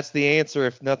 that's the answer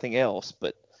if nothing else.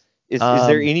 But is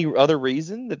there any other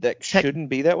reason that shouldn't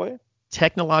be that way?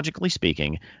 Technologically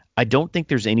speaking, I don't think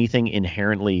there's anything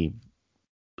inherently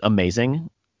amazing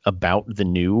about the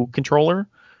new controller.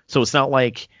 So it's not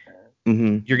like you're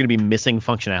going to be missing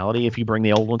functionality if you bring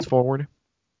the old ones forward.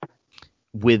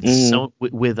 With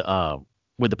with the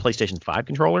PlayStation 5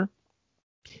 controller,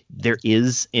 there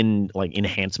is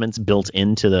enhancements built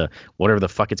into the whatever the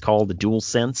fuck it's called, the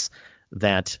DualSense,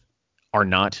 that are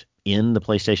not in the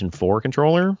PlayStation 4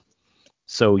 controller.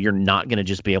 So you're not going to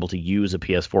just be able to use a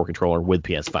PS4 controller with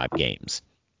PS5 games.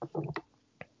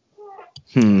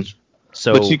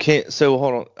 So, but you can't. So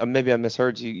hold on. Maybe I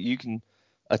misheard you. You can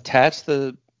attach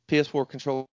the PS4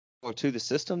 controller to the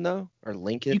system though, or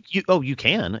link it. You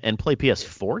can and play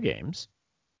PS4 games.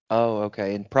 Oh,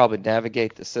 okay, and probably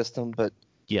navigate the system, but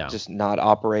just not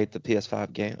operate the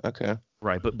PS5 game. Okay.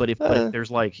 Right, but if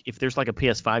there's like a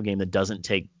PS5 game that doesn't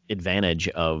take advantage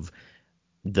of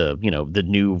the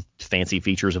new fancy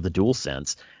features of the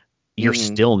DualSense, you're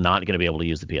still not going to be able to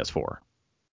use the PS4.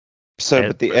 So,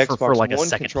 but the Xbox for like One a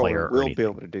second controller player will be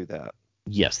able to do that.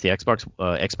 Yes, the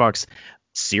Xbox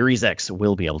Series X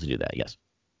will be able to do that. Yes.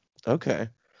 Okay.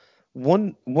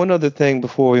 One other thing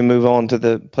before we move on to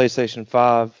the PlayStation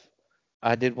 5,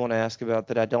 I did want to ask about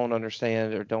that I don't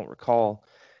understand or don't recall.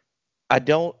 I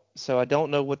don't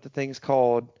know what the thing's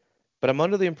called, but I'm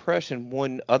under the impression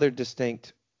one other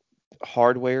distinct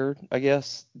hardware, I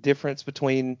guess, difference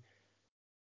between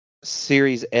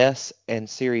Series S and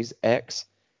Series X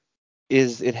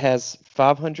is it has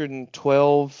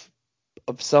 512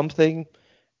 of something,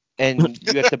 and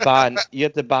you have to buy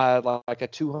like a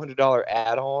 $200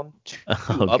 add-on to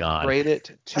upgrade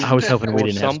it to. I was hoping we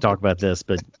didn't something. have to talk about this,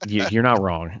 but you're not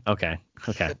wrong. Okay.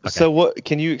 So what?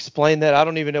 Can you explain that? I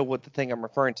don't even know what the thing I'm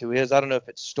referring to is. I don't know if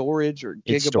it's storage or gigabytes.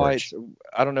 It's storage.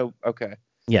 I don't know. Okay.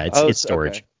 Yeah, it's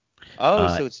storage. Okay.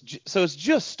 Oh, so it's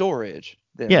just storage.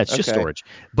 Then. Yeah, it's just storage.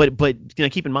 But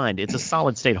keep in mind, it's a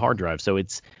solid state hard drive, so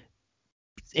it's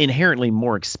inherently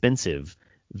more expensive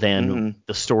than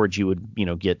the storage you would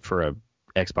get for a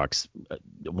Xbox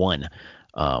One.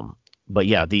 But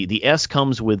yeah, the S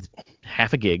comes with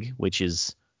half a gig, which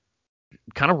is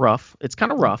kind of rough. It's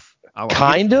kind of rough.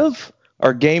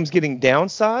 Are games getting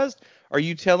downsized? Are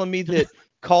you telling me that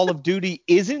Call of Duty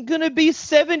isn't going to be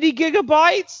 70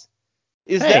 gigabytes?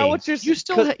 Is that what you're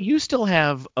saying? You still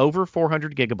have over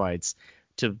 400 gigabytes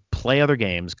to play other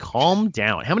games. Calm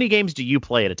down. How many games do you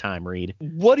play at a time, Reed?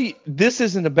 This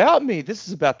isn't about me. This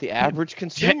is about the average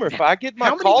consumer. If I get my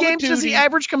How many Call games of Duty, does the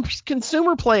average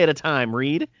consumer play at a time,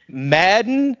 Reed?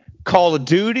 Madden, Call of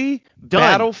Duty,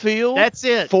 Battlefield, that's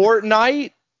it.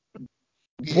 Fortnite,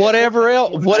 whatever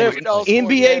else,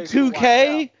 NBA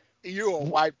 2K. You were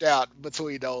wiped out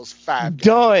between those 5 games.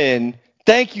 Done.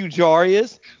 Thank you,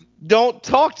 Jarius. Don't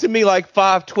talk to me like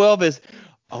 512 is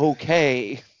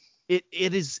okay.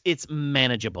 It's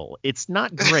manageable. It's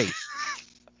not great.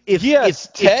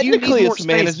 Technically it's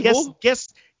manageable.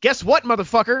 Guess what,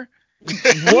 motherfucker?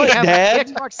 What, Dad?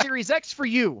 The Xbox Series X for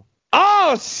you.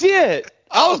 Oh shit!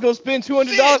 I was gonna spend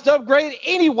 $200 to upgrade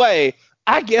anyway.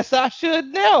 I guess I should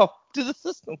now to the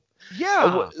system.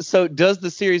 Yeah. So does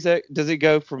the Series X? Does it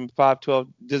go from 512?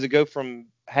 Does it go from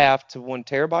half to 1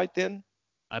 terabyte then?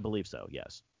 I believe so.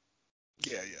 Yes.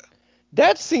 Yeah.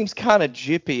 That seems kind of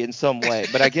jippy in some way,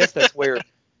 but I guess that's where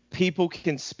people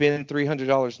can spend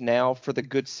 $300 now for the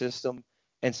good system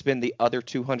and spend the other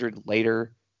 $200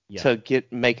 later to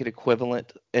make it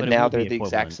equivalent. And now they're the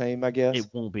exact same, I guess. It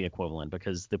won't be equivalent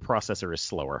because the processor is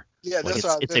slower. Yeah, like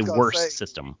that's it's a worse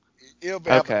system. It'll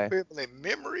have equivalent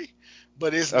memory,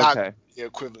 but it's not the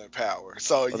equivalent power.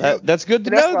 So that's good to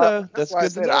know, though. That's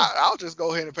good to know. I'll just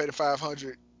go ahead and pay the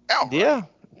 $500 outright. Yeah.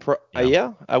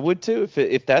 Yeah, I would too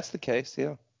if that's the case.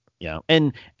 Yeah. Yeah,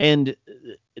 and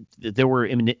there were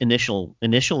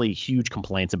initially huge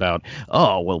complaints about,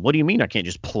 oh, well, what do you mean I can't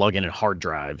just plug in a hard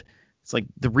drive? It's like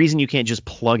the reason you can't just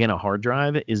plug in a hard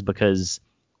drive is because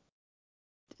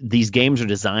these games are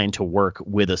designed to work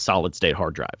with a solid state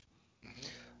hard drive.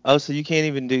 Oh, so you can't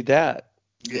even do that.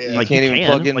 Yeah. You Like, can't you even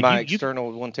can, plug in like, my you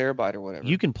external 1 terabyte or whatever.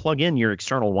 You can plug in your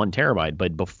external 1 terabyte,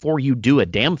 but before you do a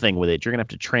damn thing with it, you're gonna have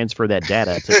to transfer that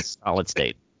data to the solid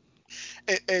state.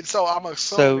 And so I'm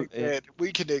assuming that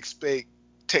we can expect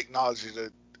technology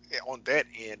on that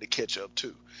end to catch up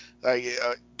too. Like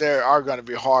there are going to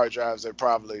be hard drives that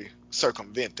probably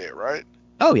circumvent that, right?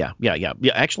 Oh yeah.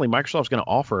 Actually, Microsoft's going to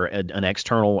offer an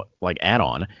external like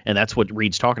add-on, and that's what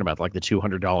Reed's talking about, like the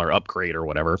 $200 upgrade or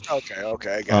whatever. Okay,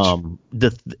 I got you.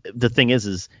 The thing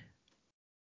is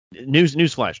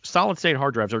newsflash: solid state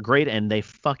hard drives are great, and they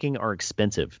fucking are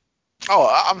expensive. Oh,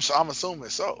 I'm assuming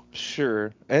so.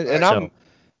 Sure, and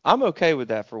I'm okay with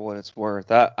that for what it's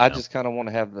worth. I just kind of want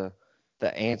to have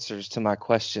the answers to my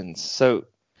questions. So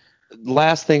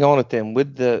last thing on it then,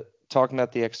 with the talking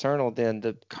about the external, then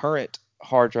the current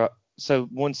hard drive. So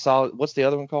one solid. What's the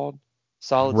other one called?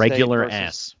 Solid regular state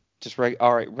ass. Just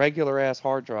all right, regular ass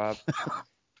hard drive.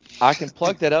 I can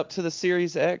plug that up to the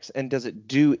Series X, and does it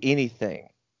do anything?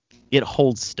 It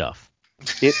holds stuff.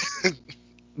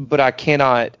 But I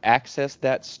cannot access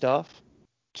that stuff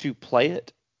to play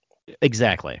it.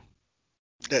 Exactly.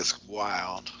 That's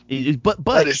wild. But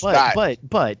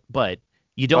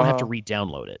you don't have to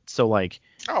re-download it. So like,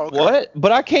 what?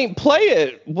 But I can't play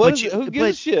it. Who gives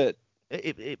a shit?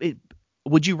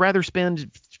 Would you rather spend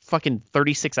fucking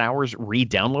 36 hours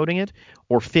re-downloading it,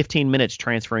 or 15 minutes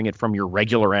transferring it from your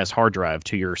regular ass hard drive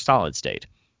to your solid state?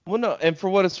 Well, no, and for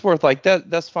what it's worth, like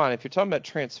that's fine. If you're talking about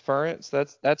transference,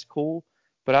 that's cool.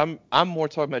 But I'm more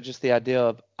talking about just the idea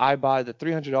of I buy the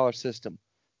 $300 system.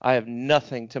 I have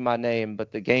nothing to my name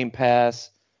but the Game Pass,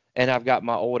 and I've got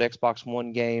my old Xbox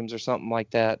One games or something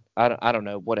like that. I don't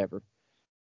know, whatever.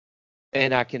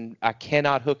 And I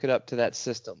cannot hook it up to that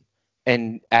system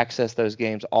and access those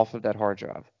games off of that hard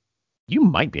drive. You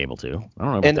might be able to. I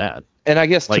don't know about that. And I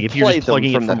guess like if you're just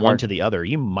plugging it from one to the other,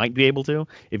 you might be able to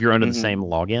if you're under the same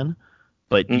login,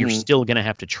 but you're still going to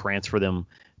have to transfer them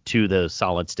to the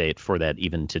solid state for that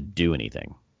even to do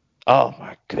anything. Oh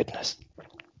my goodness!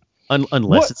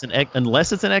 Unless it's an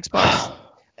Xbox,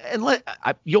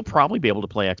 you'll probably be able to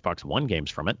play Xbox One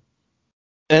games from it.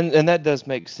 And that does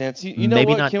make sense. You know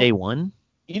maybe what, not day one.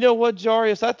 You know what,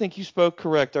 Jarius? I think you spoke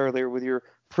correct earlier with your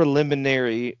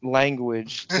preliminary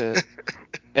language to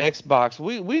Xbox.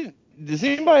 Does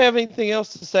anybody have anything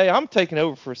else to say? I'm taking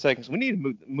over for a second. So we need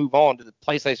to move on to the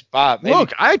PlayStation 5. Maybe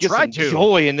look, I get tried some to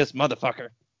joy in this motherfucker.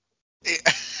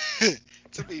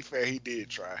 To be fair, he did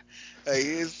try.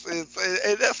 And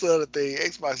that's the other thing.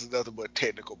 Xbox is nothing but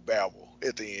technical babble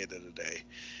at the end of the day.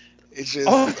 It's just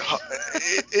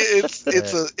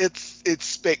it's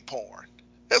spec porn.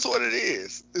 That's what it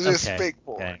is. It's just spec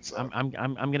porn. Okay. So. I'm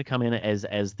gonna come in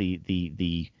as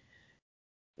the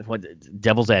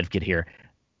devil's advocate here.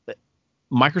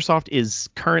 Microsoft is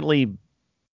currently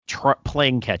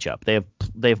playing catch up.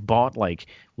 They've bought like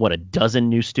a dozen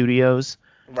new studios,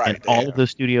 right? And all of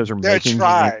those studios are making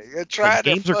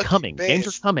games are coming. Best. Games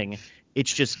are coming.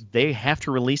 It's just they have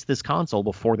to release this console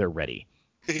before they're ready.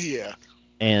 Yeah.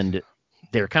 And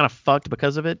they're kind of fucked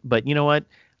because of it. But you know what?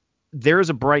 There is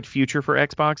a bright future for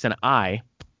Xbox, and I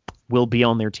will be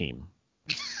on their team.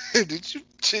 Did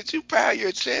you pound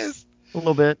your chest? A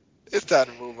little bit. It's time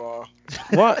to move on.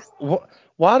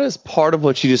 Why does part of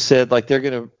what you just said, like they're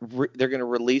gonna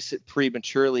release it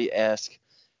prematurely-esque,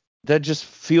 that just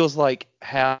feels like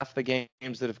half the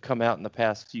games that have come out in the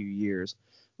past few years?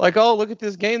 Like, oh, look at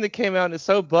this game that came out and it's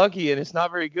so buggy and it's not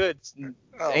very good.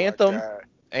 Anthem.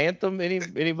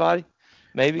 Anybody?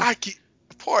 Maybe.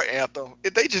 Poor Anthem.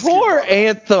 They just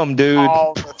Anthem, dude.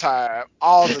 All the time.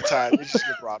 It just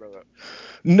get brought up.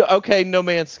 No, okay, No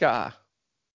Man's Sky.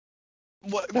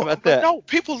 What How about that? No,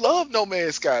 people love No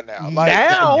Man's Sky now.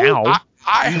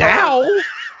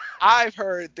 I've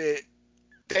heard that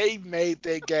they made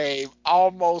that game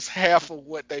almost half of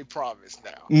what they promised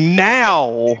now.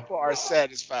 Now people are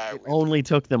satisfied with it. Only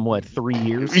took them 3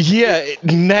 years? Yeah,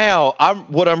 now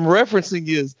what I'm referencing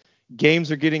is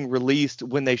games are getting released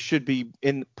when they should be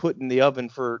put in the oven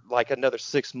for like another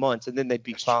 6 months, and then they'd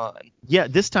be fine. Yeah,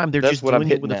 this time they're just doing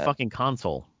it with a fucking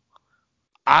console.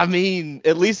 I mean,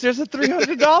 at least there's a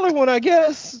 $300 one, I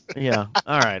guess. Yeah.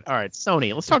 All right.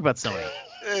 Sony. Let's talk about Sony.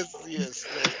 Yes.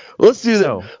 Let's do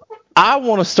that. I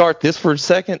want to start this for a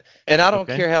second, and I don't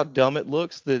Okay. care how dumb it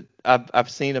looks. That I've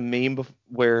seen a meme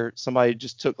where somebody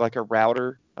just took like a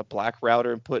router, a black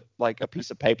router, and put like a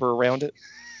piece of paper around it.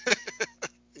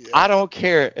 Yeah. I don't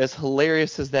care. As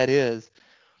hilarious as that is,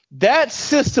 that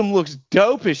system looks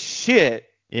dope as shit.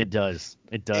 It does.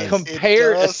 It does. It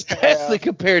does Especially have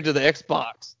compared to the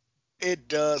Xbox.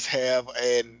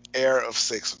 an air of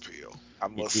sex appeal, I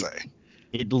It, must it, say.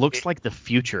 it looks It, like the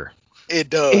future. it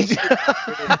does. It's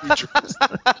very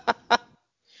futuristic.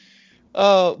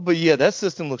 But yeah, that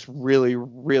system looks really,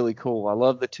 really cool. I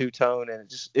love the two tone,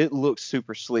 and it looks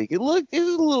super sleek. It's a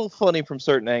little funny from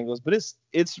certain angles, but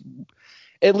it's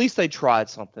at least they tried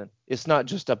something. It's not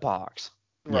just a box,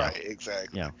 Yeah. Right,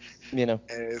 exactly. Yeah. you know.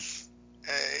 And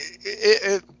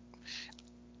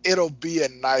it'll be a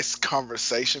nice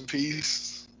conversation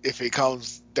piece if it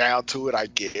comes down to it, I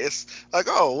guess. Like,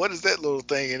 oh, what is that little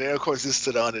thing? And then of course it's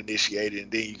to the uninitiated,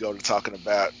 and then you go to talking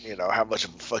about, how much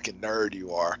of a fucking nerd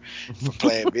you are for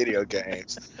playing video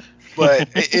games. But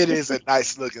it is a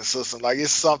nice looking system. Like,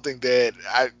 it's something that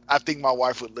I think my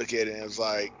wife would look at it and it's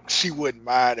like she wouldn't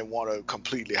mind and want to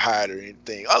completely hide or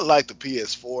anything. Unlike the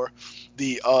PS4,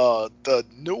 the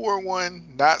newer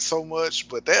one not so much,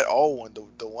 but that old one,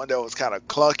 the one that was kind of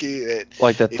clunky. That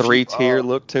Like the if you 3 tier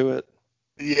look to it.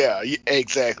 yeah,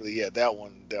 exactly, yeah, that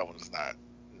one is not,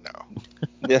 no,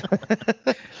 Yeah.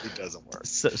 it doesn't work.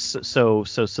 So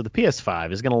the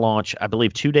PS5 is going to launch, I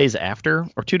believe, 2 days after,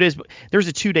 or 2 days. There's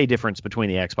a 2 day difference between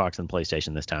the Xbox and the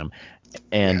PlayStation this time, Yeah.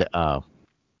 and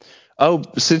Oh,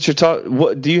 since you're talking,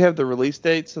 what do you have the release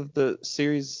dates of the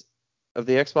series of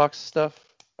the Xbox stuff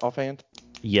offhand? Do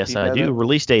yes, you I know do. that?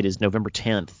 Release date is November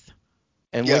 10th.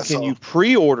 And Yeah, when can so you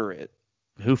pre-order it?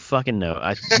 Who fucking know?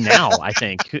 I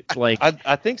think like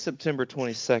I think September I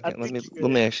 22nd. Let think me you let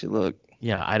could, me actually look.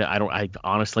 yeah, I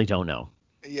honestly don't know.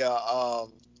 yeah,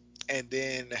 and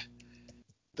then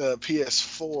the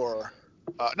PS4,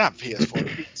 not PS4,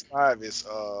 the PS5 is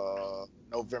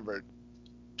November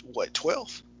what,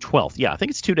 12th? 12th. Yeah, I think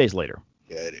it's 2 days later.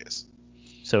 Yeah, it is.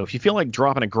 So if you feel like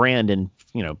dropping $1,000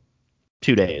 in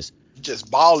 2 days, Just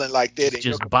balling like that,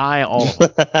 just buy all of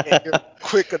them. and you're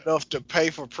quick enough to pay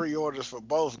for pre-orders for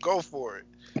both. Go for it.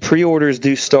 Pre-orders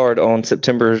do start on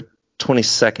September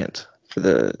 22nd for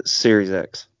the Series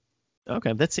X.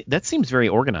 Okay, that seems very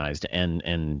organized and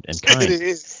It kind.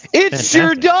 is, It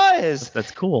sure Fantastic. does.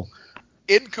 That's cool.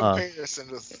 in Uh, comparison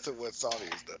to what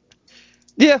Sony has done.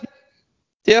 Yeah.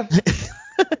 Yeah. so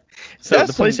the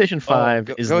That's some. PlayStation Oh,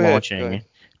 5 is go ahead. Go launching ahead.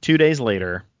 2 days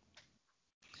later,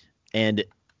 and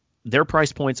their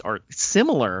price points are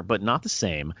similar but not the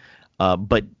same.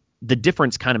 But the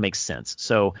difference kind of makes sense.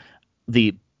 So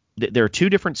there are two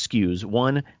different SKUs.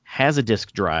 One has a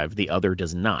disk drive, the other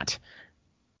does not. Like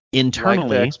the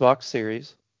Internally, Xbox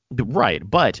Series. right,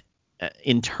 but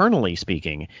internally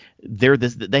speaking,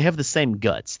 they have the same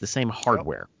guts, the same Yep.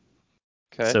 hardware.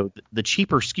 Okay. So the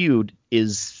cheaper SKU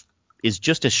is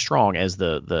just as strong as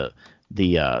the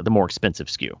more expensive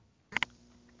SKU.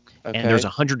 Okay. And there's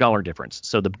 $100 difference.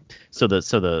 So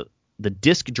the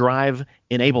disk drive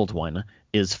enabled one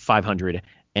is $500,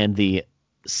 and the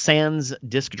Sans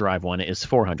disk drive one is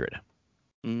 $400.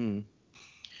 Mm.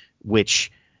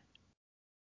 Which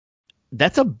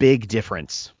that's a big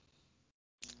difference.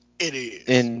 It is.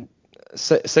 And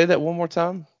say that one more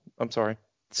time. I'm sorry.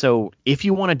 So if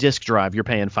you want a disk drive, you're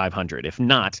paying $500. If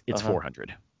not, it's Uh-huh.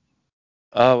 $400.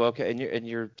 Oh, okay. And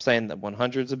you're saying that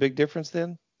 100 is a big difference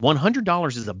then?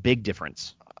 $100 is a big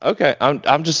difference. Okay.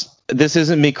 I'm just. This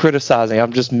isn't me criticizing.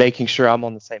 I'm just making sure I'm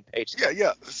on the same page.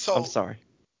 Yeah. I'm So sorry.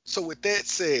 with that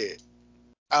said,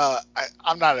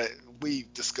 I'm not a. We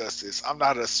discussed this. I'm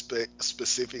not a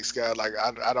specifics guy. Like,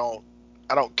 I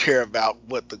don't care about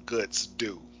what the guts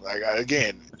do. Like,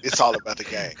 again, it's all about the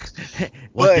games.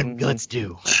 What But them guts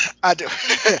do. I do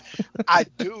I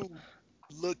do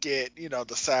look at,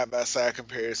 the side by side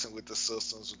comparison with the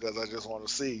systems, because I just want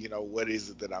to see, what is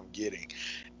it that I'm getting.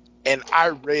 And I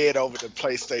read over the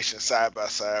PlayStation side by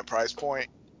side price point,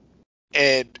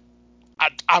 and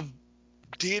I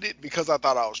did it because I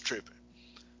thought I was tripping.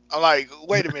 I'm like,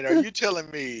 wait a minute, are you telling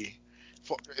me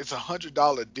it's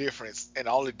 $100 difference, and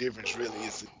the only difference really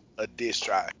is a disk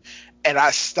drive? And I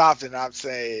stopped and I'm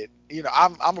saying,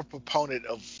 I'm a proponent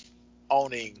of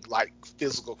owning like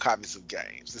physical copies of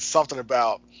games. It's something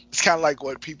about, it's kind of like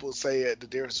what people say the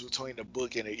difference between a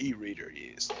book and an e-reader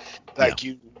is. Yeah. Like,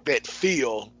 that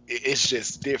feel, it's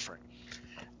just different.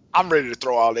 I'm ready to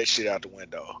throw all that shit out the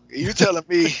window. You telling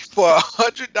me for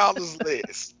 $100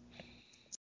 less,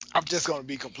 I'm just going to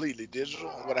be completely digital?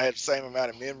 I'm going to have the same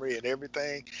amount of memory and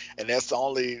everything, and that's the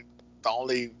only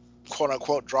quote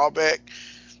unquote drawback.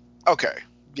 Okay,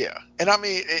 Yeah, and I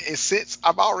mean, since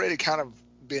I've already kind of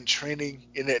been trending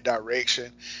in that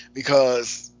direction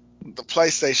because the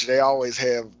PlayStation, they always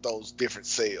have those different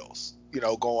sales,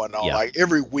 going on. Yeah. Like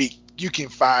every week, you can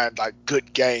find like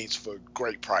good games for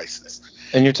great prices.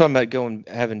 And you're talking about Digital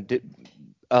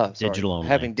only.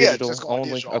 having Yeah, digital just going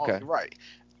only. digital Okay. only, right?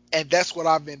 And that's what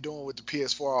I've been doing with the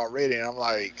PS4 already. And I'm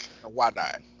like, why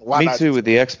not? Why Me not? too with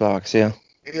the Xbox. Yeah.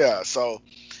 Yeah. So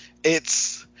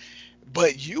it's,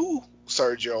 but you,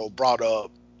 Sergio, brought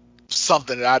up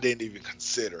something that I didn't even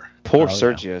consider. Poor Oh, yeah.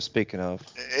 Sergio. Speaking of.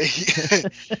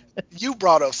 You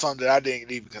brought up something that I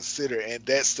didn't even consider, and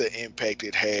that's the impact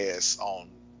it has on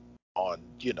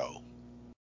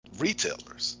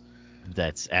retailers,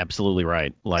 That's absolutely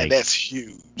right. and Like, that's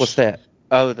huge. What's that?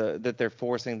 Oh, that they're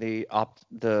forcing the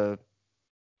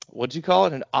what'd you call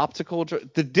it? An optical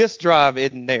the disk drive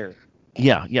isn't there.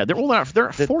 yeah, they're not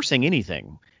forcing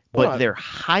anything, but Well, they're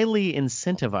highly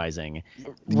incentivizing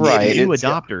right. new It's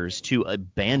adopters to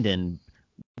abandon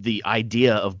the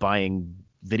idea of buying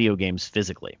video games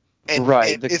physically. And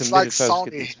right. The it's like committed folks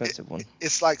get the Sony. expensive one.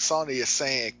 It's like Sony is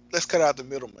saying, let's cut out the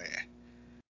middleman.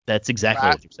 That's exactly Buy,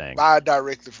 what they're saying. buy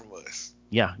directly from us.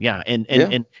 Yeah, and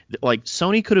Yeah. like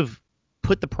Sony could have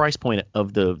put the price point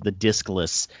of the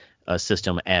diskless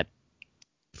system at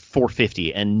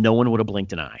 $450, and no one would have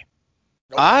blinked an eye.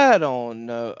 Nope. I don't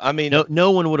know. I mean,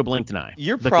 No one would have blinked an eye.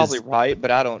 you're because- probably right,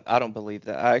 but I don't believe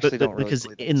that. I actually don't really because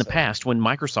believe that. in the past, when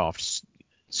Microsoft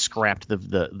scrapped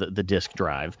the disk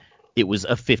drive, it was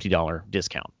a $50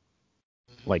 discount.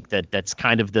 Like that's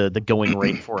kind of the going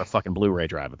rate for a fucking Blu-ray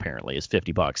drive, apparently, is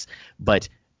 $50. But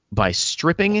by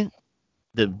stripping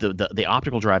the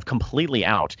optical drive completely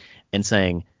out and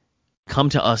saying, come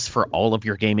to us for all of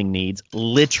your gaming needs,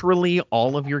 literally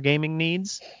all of your gaming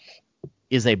needs,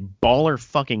 is a baller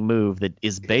fucking move that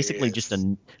is basically just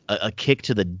a kick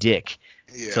to the dick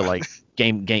to like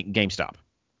GameStop.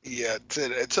 Yeah, to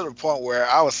the point where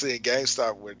I was seeing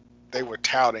GameStop where they were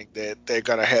touting that they're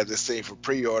gonna have this thing for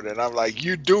pre-order, and I'm like,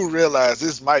 you do realize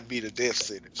this might be the death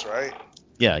sentence, right?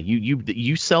 Yeah,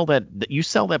 you sell that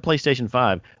PlayStation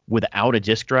 5 without a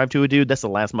disc drive to a dude. That's the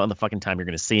last motherfucking time you're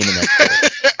gonna see him in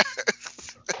that store.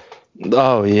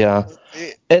 Oh yeah,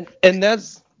 It- and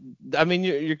that's. I mean,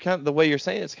 you're kind of the way you're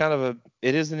saying it's kind of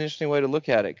it is an interesting way to look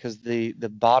at it because the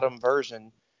bottom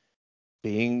version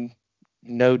being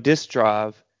no disk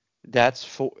drive, that's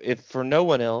for no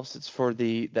one else, it's for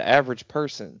the average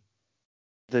person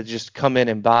that just come in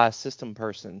and buy a system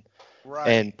person right.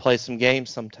 and play some games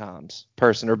sometimes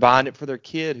person, or buying it for their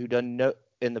kid who doesn't know,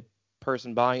 and the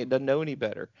person buying it doesn't know any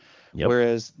better. Yep.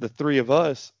 Whereas the three of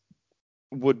us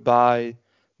would buy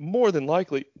more than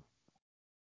likely.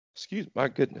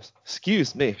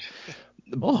 Excuse me.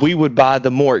 Oh. We would buy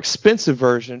the more expensive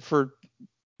version for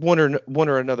one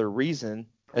or another reason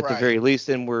at the Right. very least,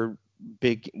 and we're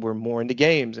more into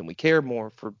games and we care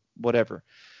more for whatever.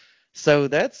 So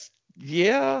that's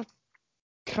kinda.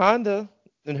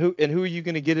 And who are you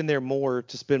going to get in there more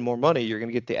to spend more money? You're going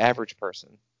to get the average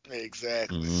person.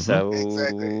 Exactly. Mhm. So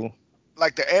Exactly.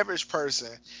 Like the average person,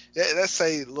 let's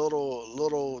say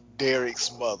little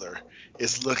Derek's mother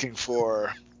is looking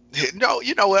for. No,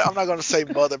 you know what? I'm not gonna say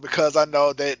mother because I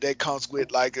know that comes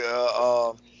with like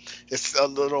it's a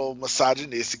little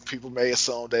misogynistic. People may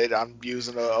assume that I'm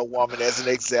using a woman as an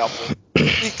example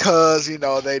because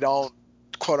they don't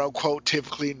quote unquote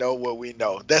typically know what we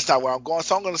know. That's not where I'm going.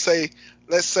 So I'm gonna say,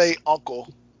 let's say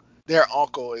their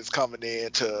uncle is coming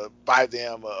in to buy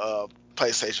them a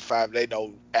PlayStation 5. They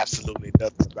know absolutely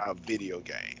nothing about video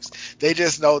games. They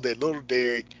just know that little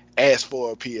Derek asked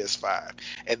for a PS5,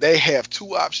 and they have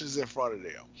two options in front of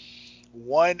them.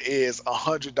 One is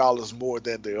 $100 more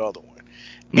than the other one,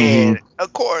 and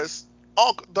of course,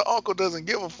 the uncle doesn't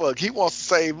give a fuck. He wants to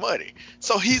save money,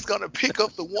 so he's gonna pick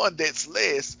up the one that's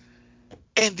less.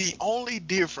 And the only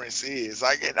difference is,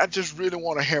 and I just really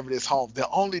want to hammer this home. The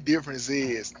only difference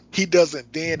is he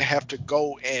doesn't then have to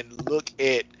go and look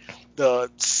at the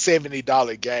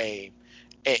 $70 game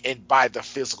and buy the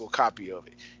physical copy of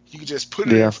it. You can just put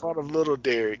it in front of little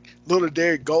Derek. Little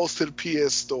Derek goes to the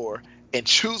PS store and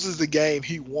chooses the game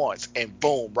he wants, and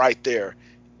boom, right there,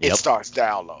 it starts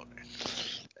downloading.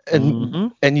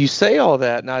 And you say all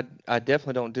that, and I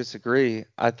definitely don't disagree.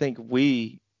 I think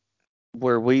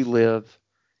where we live,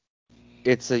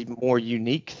 it's a more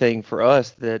unique thing for us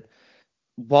that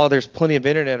while there's plenty of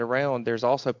internet around, there's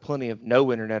also plenty of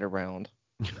no internet around.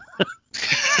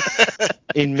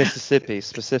 In Mississippi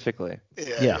specifically.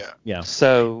 Yeah.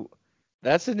 So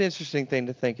that's an interesting thing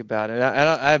to think about, and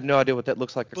I have no idea what that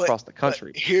looks like across the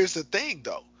country. But here's the thing,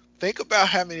 though. think about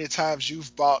how many times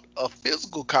you've bought a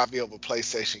physical copy of a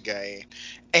PlayStation game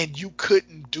and you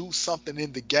couldn't do something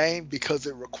in the game because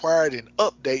it required an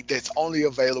update that's only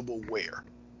available where?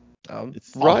 On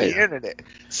Right. the internet.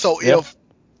 So Yeah.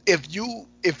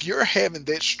 if you're having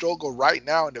that struggle right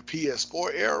now in the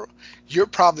PS4 era, you're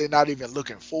probably not even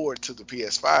looking forward to the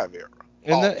PS5 era.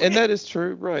 And that is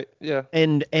true, right? Yeah.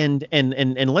 And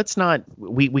let's not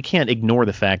we can't ignore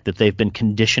the fact that they've been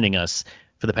conditioning us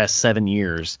for the past 7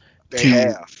 years They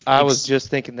have. I was just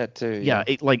thinking that too. Yeah,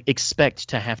 expect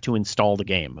to have to install the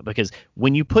game, because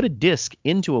when you put a disc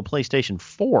into a PlayStation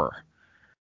 4,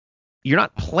 you're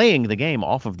not playing the game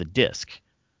off of the disc.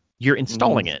 You're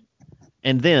installing it.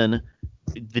 And then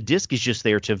the disc is just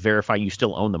there to verify you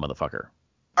still own the motherfucker.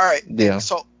 All right. Yeah.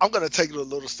 So I'm going to take it a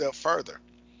little step further.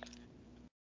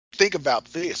 Think about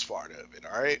this part of it,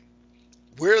 all right?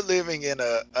 We're living in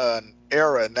an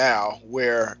era now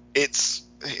where this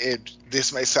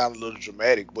may sound a little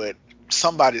dramatic, but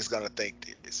somebody's going to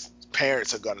think this.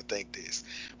 Parents are going to think this,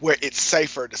 where it's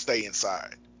safer to stay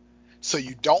inside. So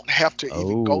you don't have to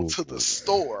even go to the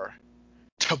store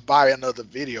to buy another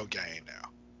video game now.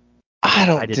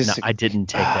 I didn't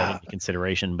take that into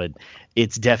consideration, but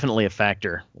it's definitely a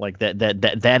factor. Like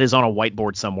that is on a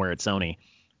whiteboard somewhere at Sony.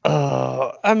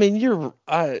 I mean,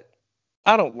 I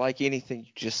don't like anything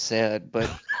you just said, but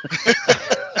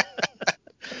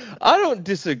I don't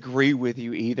disagree with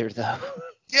you either, though.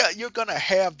 Yeah, you're gonna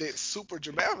have that super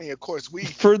dramatic. I mean, of course,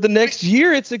 for the next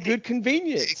year, it's a good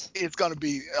convenience. It's gonna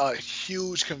be a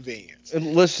huge convenience.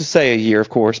 And let's just say a year, of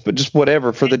course, but just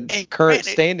whatever for the current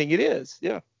standing, it is.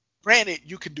 Yeah. Granted,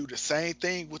 you can do the same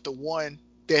thing with the one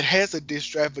that has a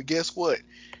disc drive, but guess what?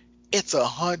 It's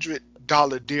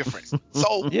 $100 difference.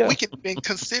 So we can even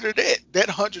consider that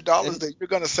 $100 that you're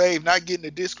gonna save not getting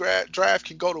a disc drive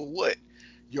can go to what?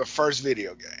 Your first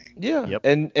video game. Yeah. Yep.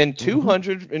 And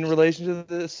 200 in relation to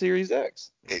the Series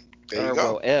X. There you go.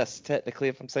 Well, S technically,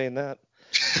 if I'm saying that.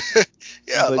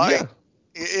 Yeah, but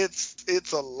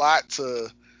it's a lot to.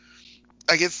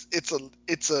 I guess it's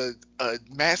a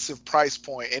massive price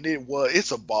point, and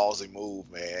it's a ballsy move,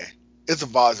 man. It's a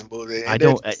ballsy move.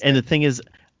 And the thing is,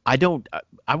 I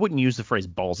wouldn't use the phrase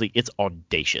ballsy. It's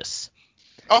audacious.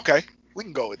 Okay, we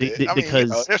can go with that.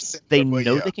 Because they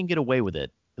know they can get away with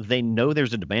it. They know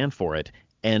there's a demand for it,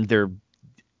 and they're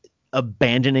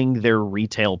abandoning their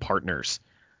retail partners.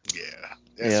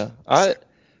 Yeah.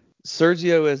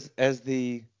 Sergio, as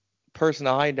the person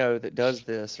I know that does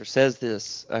this, or says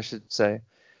this, I should say,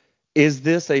 is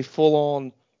this a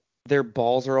full-on their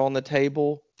balls are on the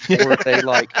table, or are they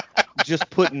just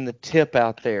putting the tip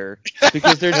out there?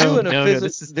 Because they're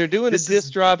doing a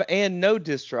disc drive and no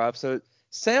disc drive, so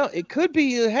it could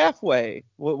be halfway.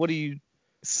 What do you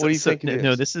think it is?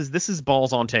 No, this is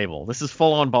balls on table. This is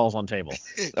full on balls on table.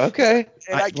 Okay.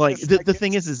 The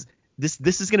thing is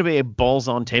this is going to be a balls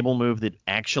on table move that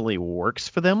actually works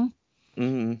for them.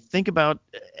 Mm-hmm. Think about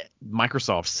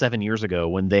Microsoft 7 years ago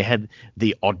when they had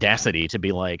the audacity to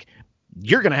be like,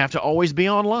 you're going to have to always be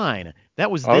online. That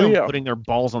was them putting their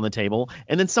balls on the table,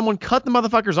 and then someone cut the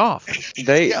motherfuckers off.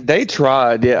 They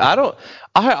tried. Yeah,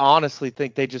 I honestly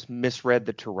think they just misread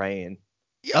the terrain.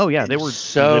 Yeah, they were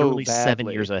literally 7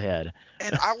 years ahead.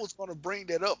 And I was going to bring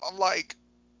that up. I'm like,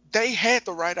 they had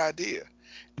the right idea.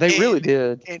 They really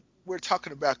did. And we're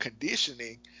talking about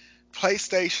conditioning.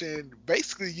 PlayStation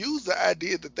basically used the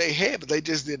idea that they had, but they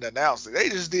just didn't announce it. They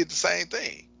just did the same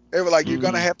thing. They were like, you're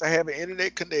going to have an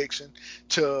internet connection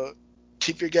to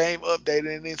keep your game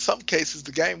updated. And in some cases,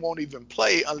 the game won't even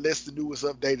play unless the newest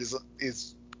update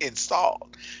is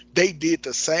installed. They did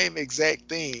the same exact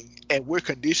thing, and we're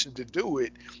conditioned to do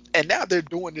it. And now they're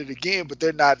doing it again, but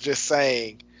they're not just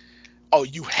saying, oh,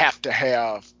 you have to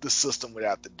have the system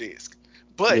without the disc.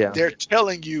 But they're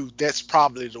telling you that's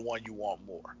probably the one you want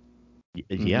more.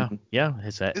 Yeah.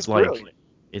 It's brilliant.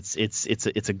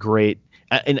 It's a great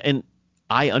and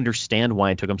I understand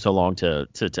why it took them so long to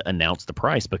announce the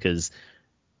price, because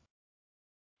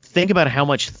think about how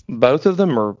much. Both of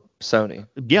them or Sony?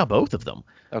 Yeah, both of them.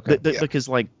 Okay. Because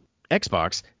like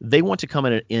Xbox, they want to come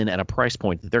in at a price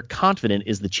point that they're confident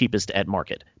is the cheapest at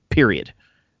market. Period.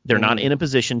 They're not in a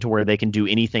position to where they can do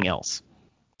anything else.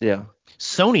 Yeah.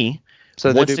 Sony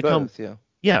wants to come.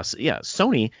 Yes, yeah.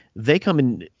 Sony, they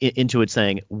come into it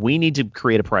saying, we need to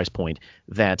create a price point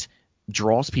that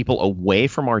draws people away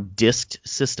from our disked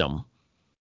system,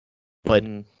 but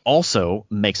also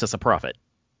makes us a profit.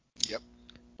 Yep.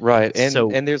 Right,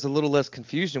 and there's a little less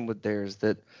confusion with theirs,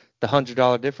 that the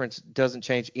 $100 difference doesn't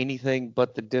change anything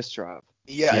but the disk drive.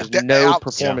 Yeah, there's no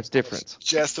performance difference.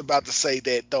 Just about to say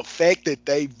that the fact that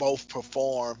they both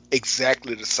perform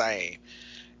exactly the same,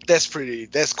 that's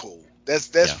cool.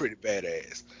 That's Yeah. pretty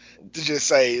badass. To just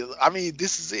say, I mean,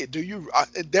 this is it.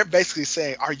 They're basically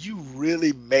saying, are you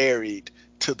really married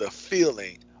to the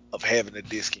feeling of having a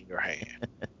disc in your hand?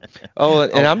 Oh,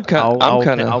 and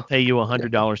I'll pay you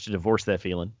 $100 to divorce that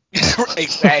feeling.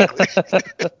 Exactly.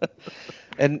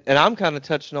 and I'm kind of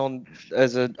touching on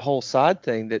as a whole side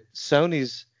thing that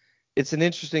Sony's. It's an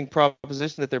interesting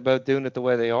proposition that they're both doing it the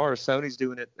way they are. Sony's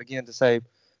doing it again to say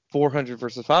 400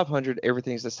 versus 500,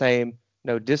 everything's the same.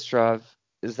 No disk drive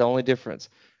is the only difference.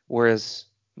 Whereas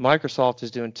Microsoft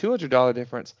is doing $200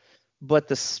 difference, but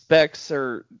the specs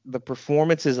the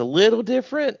performance is a little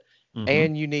different, Mhm.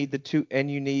 and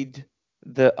you need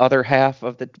the other half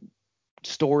of the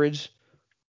storage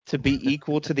to be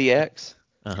equal to the X,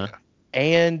 Uh-huh.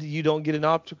 and you don't get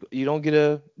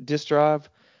a disk drive.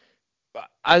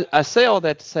 I say all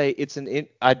that to say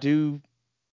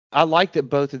I like that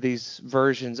both of these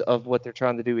versions of what they're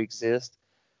trying to do exist,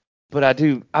 but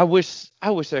I wish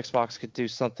Xbox could do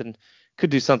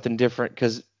something different,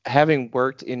 because having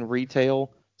worked in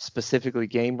retail, specifically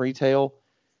game retail,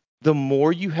 the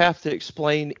more you have to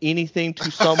explain anything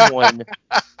to someone,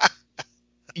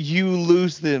 you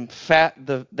lose them.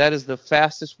 That is the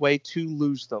fastest way to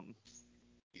lose them.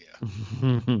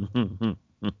 Yeah.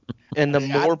 And the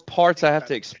I more parts I have think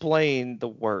to explain, the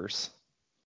worse.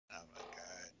 Oh my God.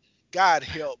 God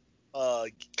help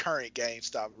current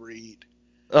GameStop read.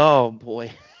 Oh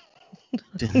boy.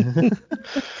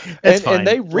 That's fine. And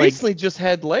they Like, recently just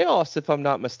had layoffs, if I'm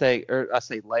not mistaken. Or I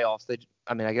say layoffs.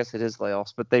 I guess it is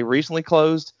layoffs, but they recently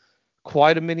closed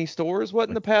quite a many stores, what,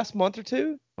 in the past month or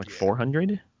two? like Yeah.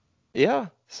 400? Yeah,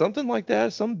 something like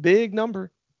that, some big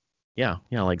number. Yeah,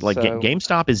 like So,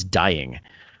 GameStop is dying,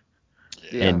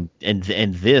 yeah.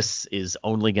 and this is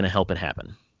only going to help it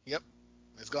happen. Yep.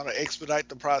 It's gonna expedite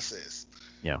the process.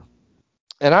 Yeah.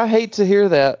 And I hate to hear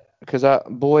that, because I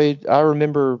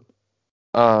remember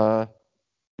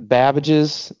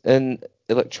Babbage's and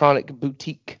Electronic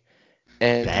Boutique,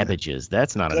 and Babbage's.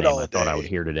 That's not a Good name I old thought I would days.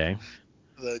 hear today.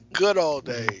 The good old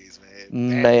days,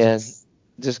 man. man, Babbage's.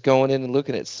 just going in and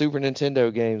looking at Super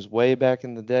Nintendo games way back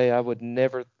in the day, I would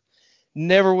never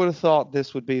would have thought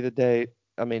this would be the day.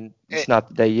 I mean, Eh, it's not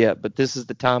the day yet, but this is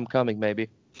the time coming, maybe.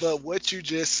 But what you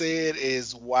just said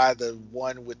is why the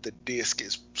one with the disc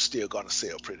is still gonna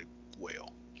sell pretty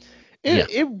well. Yeah.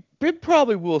 It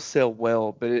probably will sell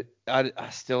well, but I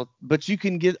still, but you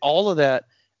can get all of that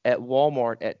at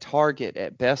Walmart, at Target,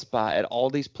 at Best Buy, at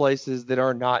all these places that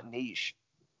are not niche,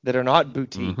 that are not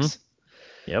boutiques.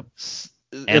 Yep.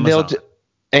 And they'll Amazon.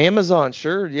 Amazon,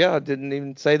 sure, yeah, I didn't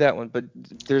even say that one, but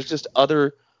there's just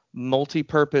other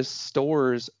multi-purpose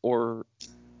stores or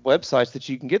websites that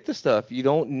you can get the stuff. You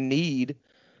don't need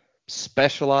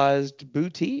specialized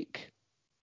boutique.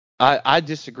 I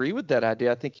disagree with that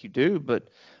idea. I think you do, but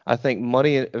I think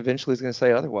money eventually is going to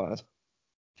say otherwise.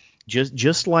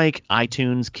 Just like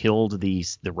iTunes killed the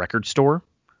record store,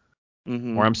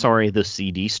 Mm-hmm. or I'm sorry, the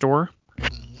CD store.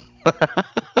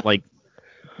 Like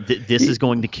this is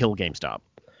going to kill GameStop.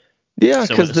 Yeah,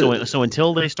 So because so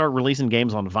until they start releasing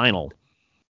games on vinyl,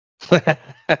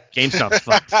 GameStop's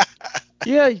fucked.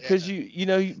 yeah, because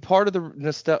part of the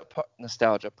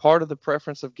nostalgia, part of the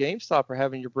preference of GameStop or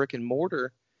having your brick and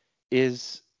mortar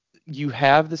is you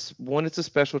have this one. It's a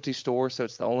specialty store, so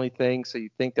it's the only thing. So you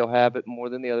think they'll have it more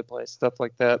than the other place, stuff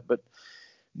like that. But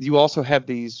you also have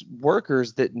these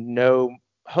workers that know,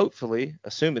 hopefully,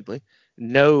 assumedly,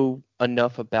 know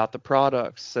enough about the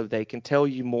products so they can tell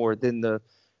you more than the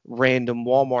random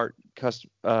Walmart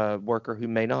worker who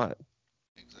may not.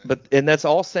 And that's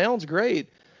all sounds great,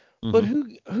 but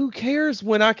Mhm. who cares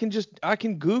when I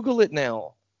can Google it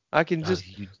now. I can just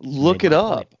You look made it my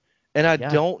point. up, and I Yeah.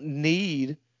 don't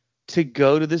need to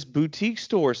go to this boutique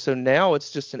store. So now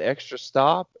it's just an extra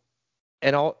stop,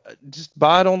 and I'll just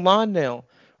buy it online now,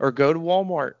 or go to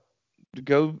Walmart,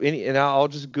 and I'll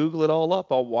just Google it all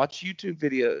up. I'll watch YouTube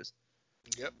videos.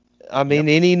 Yep. I mean,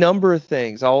 Yep. any number of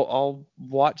things. I'll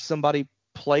watch somebody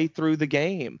play through the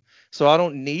game, so I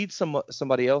don't need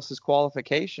somebody else's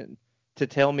qualification to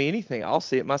tell me anything. I'll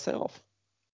see it myself.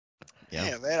 Yeah.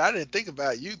 Damn, man, I didn't think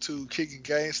about YouTube kicking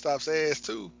GameStop's ass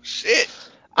too. Shit.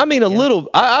 I mean, a Yeah. little.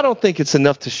 I don't think it's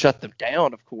enough to shut them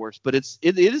down, of course, but it is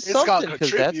It's gonna something,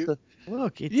 because that's contribute. the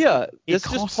Look, it it's just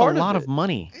costs a part of lot of it.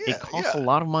 money. It Yeah, costs a yeah.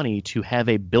 lot of money to have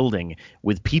a building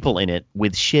with people in it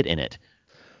with shit in it.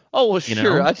 Oh well, You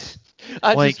sure. know, I just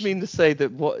like mean to say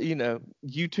that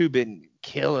YouTube isn't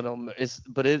killing them.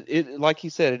 But it like you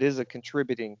said, it is a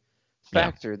contributing yeah.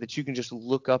 factor that you can just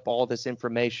look up all this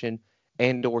information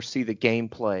and or see the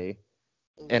gameplay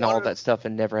and One all of that stuff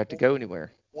and never have to the go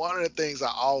anywhere. one of the things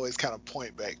I always kind of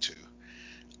point back to,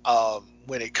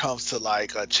 when it comes to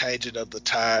like a changing of the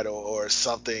tide or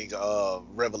something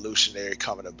revolutionary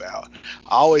coming about.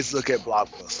 I always look at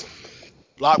Blockbuster.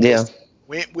 Yeah. Blockbuster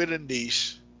went with a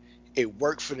niche. It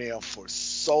worked for them for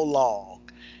so long,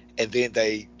 and then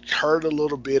they heard a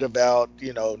little bit about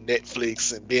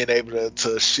Netflix and being able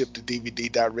to ship the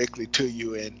DVD directly to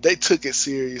you, and they took it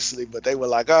seriously. But they were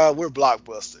like, "Oh, we're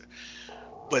Blockbuster."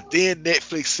 But then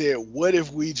Netflix said, "What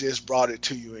if we just brought it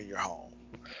to you in your home?"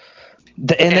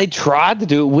 And they tried to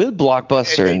do it with And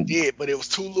Blockbuster, they and did, but it was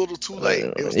too little, too late.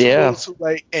 It was too little, yeah, too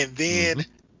late. And Hmm. then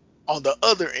on the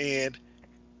other end,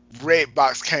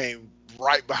 Redbox came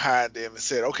right behind them and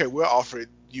said, "Okay, we're offering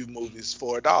you movies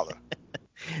for $1."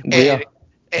 yeah,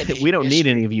 And and We don't need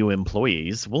any history, of you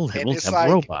employees. and We'll it's have like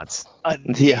robots. a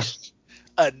yeah. niche.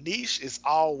 A niche is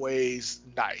always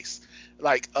nice.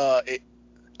 Like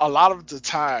a lot of the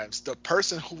times, the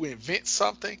person who invents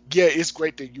something, yeah, it's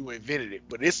great that you invented it,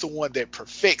 but it's the one that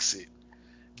perfects it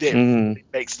that Mm, really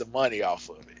makes the money off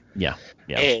of it. Yeah,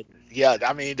 yeah. And yeah,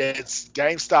 I mean that's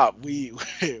GameStop. We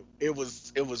it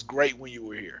was great when you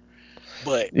were here,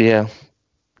 but yeah.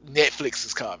 Netflix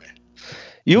is coming.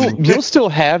 Hmm. You'll still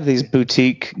have these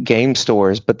boutique game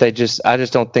stores, but I just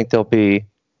don't think they'll be.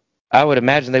 I would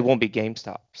imagine they won't be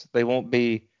GameStops. They won't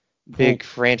be Well, big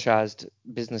franchised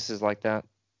businesses like that.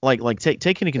 like take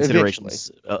into Eventually.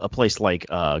 considerations a place like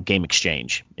Game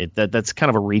Exchange. That's kind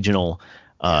of a regional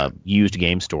Yeah, used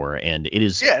game store, and it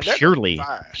is yeah, they're gonna be purely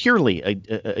fine. purely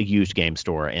a used game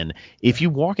store. And if you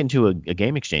walk into a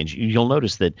Game Exchange, you'll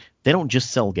notice that they don't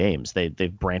just sell games. They've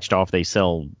branched off. They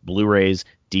sell Blu-rays,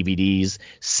 DVDs,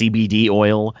 CBD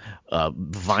oil,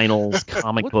 vinyls,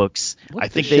 comic What books. I what the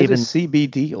think they shit is even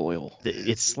CBD oil?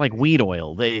 it's like weed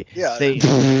oil. Yeah, They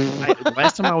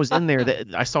last time I was in there,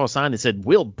 I saw a sign that said,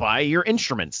 "We'll buy your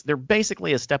instruments." They're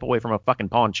basically a step away from a fucking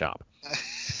pawn shop. yeah.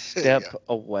 Step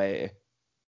away.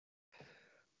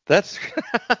 That's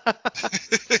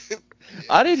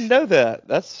I didn't know that.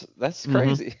 That's Hmm.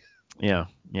 crazy. Yeah,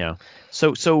 yeah.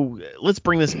 So let's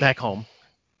bring this back home.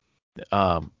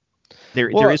 Um, there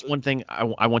Well, is one thing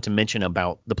I want to mention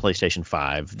about the PlayStation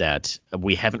 5 that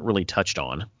we haven't really touched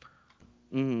on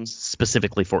mm,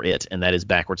 specifically for it, and that is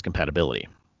backwards compatibility.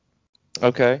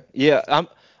 okay. Yeah,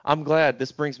 I'm glad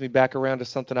this brings me back around to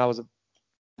something I was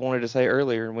wanted to say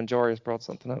earlier when Jarius brought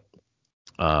something up.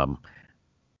 Um,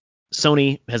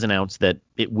 Sony has announced that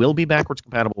it will be backwards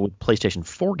compatible with PlayStation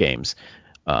 4 games,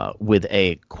 with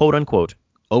a quote unquote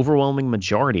overwhelming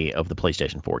majority of the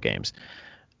PlayStation 4 games.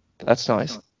 That's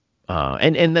nice.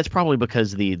 And that's probably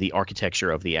because the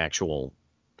architecture of the actual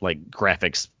like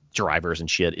graphics drivers and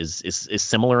shit is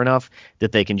similar enough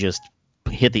that they can just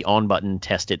hit the on button,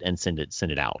 test it, and send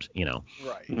it out.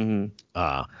 Right. Hmm.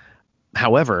 Uh,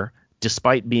 However,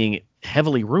 despite being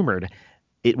heavily rumored,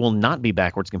 it will not be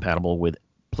backwards compatible with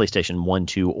PlayStation 1,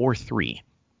 2, or 3.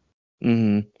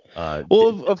 Hmm. Uh,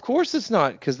 Well, of course it's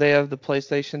not because they have the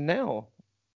PlayStation now.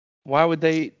 Why would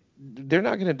they? They're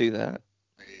not going to do that.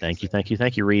 thank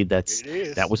you, Reed. It That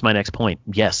is. was my next point.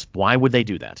 Yes, why would they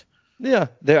do that? Yeah,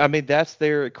 I mean that's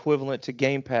their equivalent to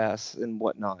Game Pass and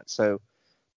whatnot. So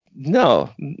no,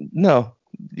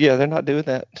 yeah, they're not doing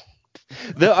that.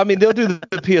 I mean, they'll do the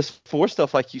PS4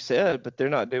 stuff like you said, but they're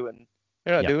not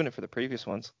Yeah, doing it for the previous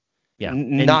ones. yeah,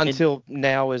 Not until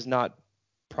now is not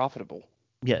profitable.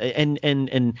 yeah,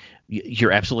 and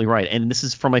you're absolutely right. And this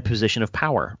is from a position of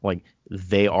power. Like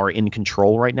they are in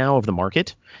control right now of the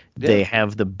market. Yeah, They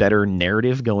have the better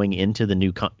narrative going into the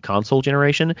new console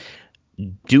generation.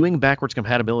 Doing backwards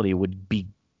compatibility would be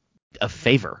a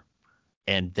favor,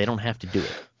 and they don't have to do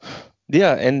it.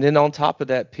 yeah, and then on top of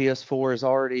that, PS4 is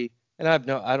already, and I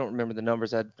don't remember the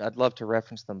numbers. I'd love to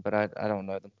reference them, but I don't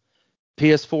know them.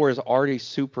 PS4 is already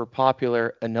super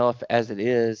popular enough as it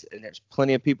is, and there's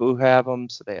plenty of people who have them,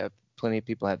 so they have plenty of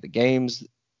people have the games.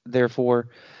 Therefore,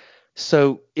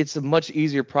 so it's a much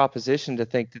easier proposition to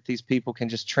think that these people can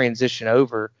just transition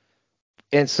over,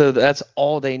 and so that's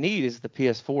all they need is the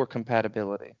PS4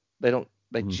 compatibility. They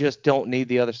Mhm. just don't need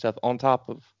the other stuff on top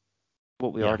of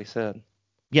what we Yeah, already said.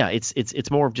 yeah.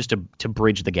 It's more of just to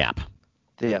bridge the gap.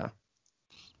 Yeah.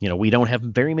 We don't have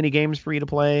very many games for you to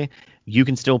play. You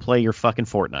can still play your fucking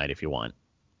Fortnite if you want.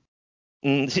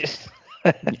 Mm.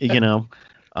 You know,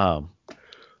 um,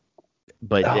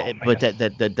 but Oh but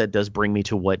man. that does bring me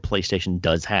to what PlayStation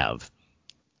does have.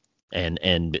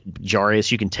 And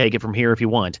Jarius, you can take it from here if you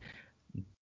want.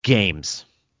 Games.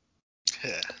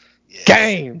 Yes.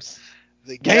 Games.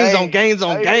 The Games on games, games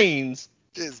on baby. games.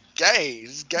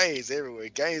 Just games everywhere.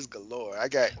 Games galore. I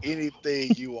got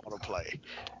anything you want to play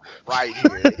right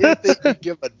here. Anything you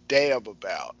give a damn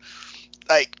about.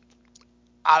 Like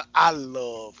I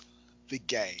love the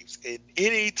games. And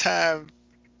anytime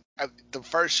the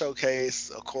first showcase,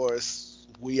 of course,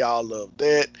 we all love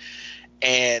that,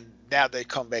 and now they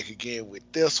come back again with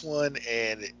this one,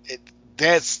 and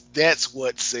that's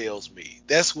what sells me.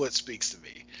 That's what speaks to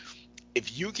me.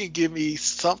 If you can give me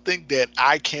something that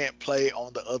I can't play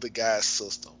on the other guy's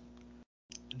system,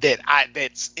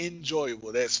 that's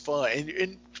enjoyable, that's fun,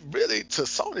 and really, to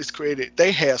Sony's credit,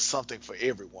 they have something for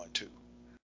everyone too.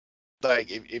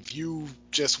 Like if you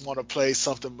just want to play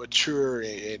something mature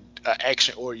and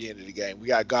action oriented game, we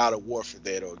got God of War for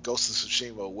that, or Ghost of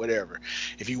Tsushima, or whatever.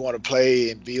 If you want to play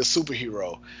and be a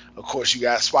superhero, of course you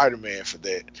got Spider-Man for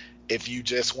that. If you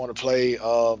just want to play,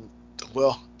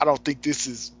 well, I don't think this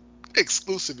is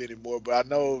exclusive anymore, but I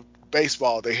know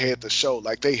baseball, they had the show,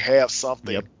 like they have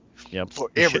something. Yep. For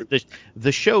every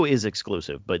The show is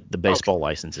exclusive, but the baseball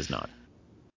license is not.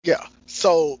 Yeah.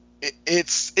 So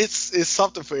it's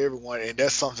something for everyone, and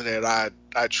that's something that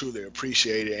I truly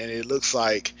appreciate it. And it looks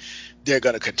like they're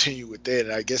going to continue with that.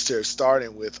 And I guess they're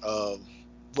starting with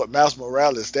what Miles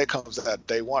Morales, that comes out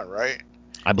day one, right?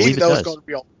 I believe Even though it does.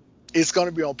 it's going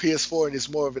to be on PS4, and it's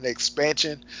more of an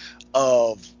expansion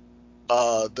of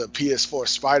the PS4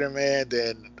 Spider-Man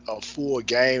than a full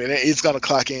game, and it's going to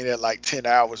clock in at like 10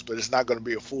 hours, but it's not going to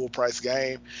be a full price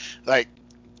game. Like,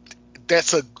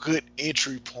 that's a good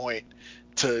entry point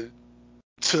to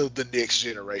the next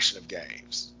generation of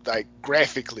games. Like,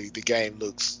 graphically, the game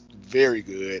looks very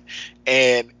good,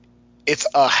 and it's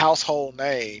a household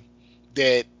name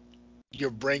that you're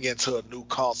bringing to a new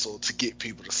console to get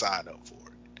people to sign up for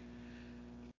it.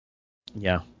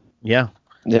 Yeah.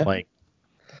 Like,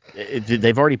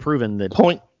 they've already proven that.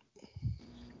 Point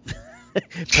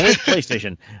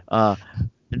PlayStation.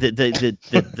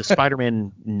 The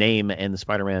Spider-Man name and the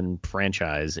Spider-Man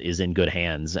franchise is in good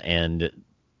hands, and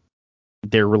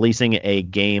they're releasing a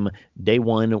game day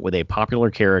one with a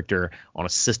popular character on a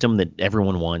system that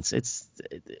everyone wants. It's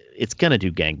gonna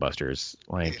do gangbusters.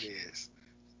 Like, it is,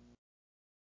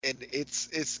 and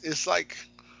it's like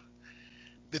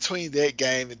between that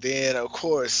game and then of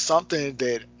course something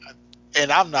that,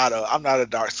 and I'm not a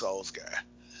Dark Souls guy.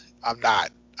 I'm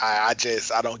not. I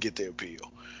don't get the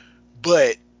appeal.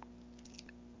 But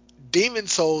Demon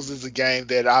Souls is a game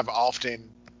that I've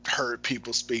often heard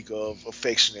people speak of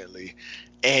affectionately,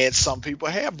 and some people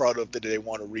have brought up that they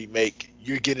want to remake.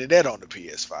 You're getting that on the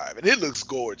PS5, and it looks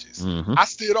gorgeous. mm-hmm. I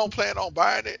still don't plan on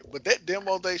buying it, but that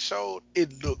demo they showed,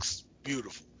 it looks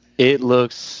beautiful. It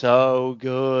looks so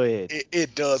good.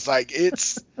 It does. Like,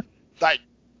 it's like,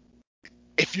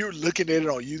 if you're looking at it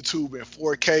on YouTube in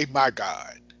 4K, my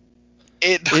God.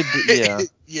 Yeah.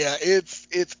 Yeah,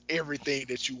 it's everything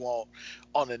that you want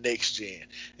on the next gen.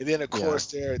 And then of course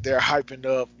they're hyping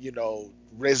up,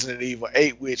 Resident Evil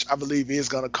 8, which I believe is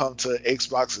going to come to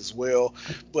Xbox as well,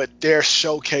 but they're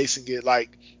showcasing it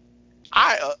like,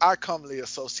 I commonly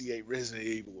associate Resident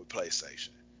Evil with PlayStation,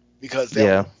 because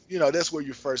that's where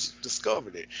you first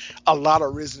discovered it. A lot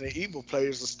of Resident Evil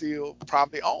players are still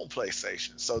probably on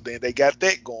PlayStation, so then they got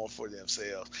that going for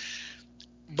themselves.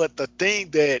 But the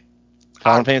thing that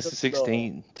Final Fantasy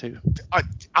 16 too.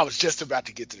 I was just about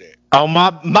to get to that. Oh,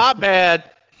 my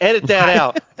bad. Edit that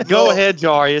out. Go ahead,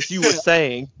 Jarius. You were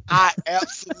saying. I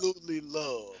absolutely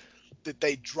love that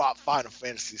they dropped Final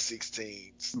Fantasy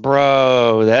 16.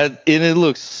 Bro, and it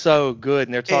looks so good.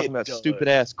 And they're talking about does. stupid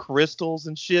ass crystals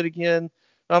and shit again.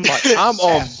 I'm like, I'm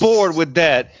on board with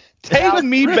that. Take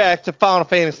me back to Final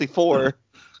Fantasy 4.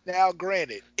 Now,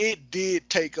 granted, it did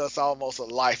take us almost a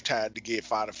lifetime to get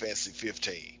Final Fantasy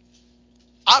 15.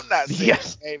 I'm not saying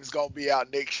the game is gonna be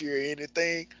out next year or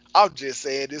anything. I'm just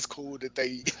saying it's cool that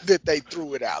they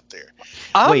threw it out there.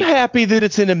 I'm happy that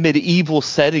it's in a medieval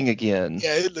setting again.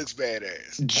 Yeah, it looks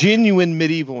badass. Genuine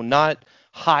medieval, not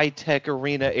high tech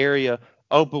arena area.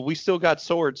 Oh, but we still got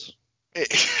swords.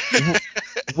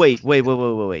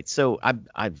 Wait. So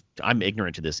I'm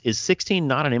ignorant to this. Is 16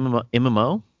 not an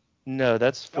MMO? No,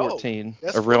 that's 14.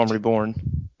 That's A Realm 14. Reborn.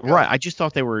 Right. I just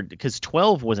thought they were, because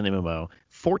 12 was an MMO.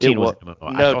 14 was an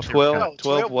MMO. No,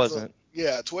 12 wasn't.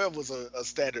 12 was a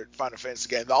standard Final Fantasy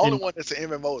game. The only one that's an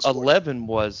MMO is 14. 11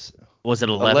 was. Was it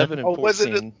 11? 11 and 14. Was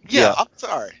it? Yeah, I'm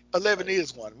sorry. 11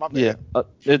 is one. My bad.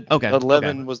 Yeah.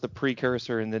 11 was the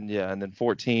precursor, and then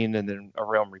 14, and then A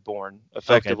Realm Reborn.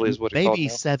 Effectively is what it's called now. Maybe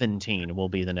 17 will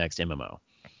be the next MMO.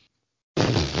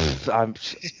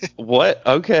 What?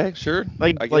 Okay, sure.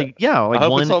 Like I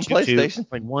hope 1, it's on 2, PlayStation. 2,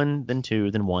 like 1, then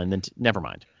 2, then 1, then never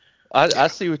mind. I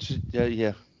see what you.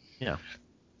 Yeah.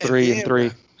 3 and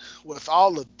 3. With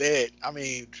all of that, I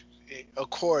mean, of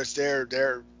course they're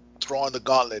throwing the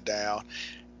gauntlet down.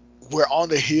 we're on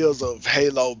the heels of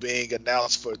Halo being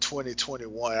announced for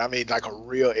 2021. I mean, like a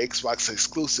real Xbox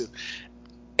exclusive.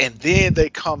 And then they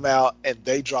come out and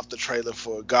they drop the trailer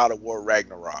for God of War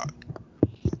Ragnarok.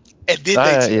 And then they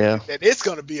tell you that it's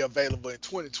going to be available in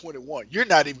 2021. You're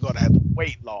not even going to have to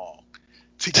wait long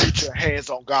to get your hands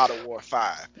on God of War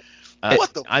 5.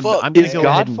 What the fuck? I'm gonna Is go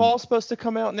ahead Godfall supposed to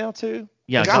come out now too?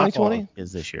 Yeah, in Godfall 2020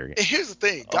 is this year. And here's the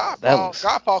thing, looks...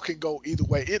 Godfall can go either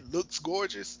way. It looks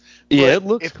gorgeous. Yeah, it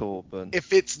looks cool, but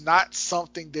if it's not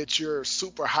something that you're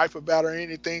super hype about or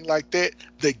anything like that,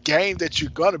 the game that you're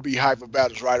gonna be hype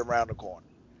about is right around the corner.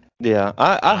 Yeah,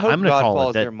 I hope I'm gonna call Godfall it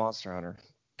is that their Monster Hunter.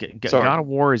 God of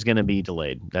War is gonna be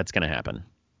delayed. That's gonna happen.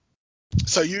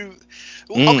 So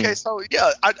okay, so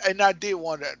yeah, I did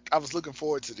want to. I was looking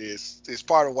forward to this. It's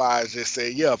part of why I just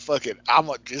said, yeah, fuck it. I'm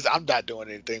not doing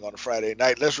anything on a Friday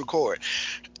night. Let's record.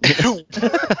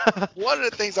 One of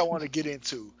the things I want to get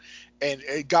into, and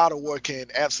God of War can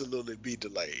absolutely be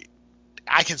delayed.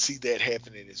 I can see that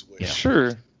happening as well. Yeah.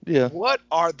 Sure. Yeah. What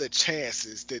are the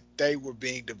chances that they were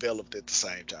being developed at the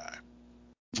same time?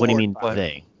 What do you mean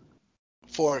they?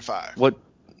 4 and 5. What?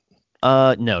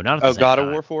 No, not at the same God time.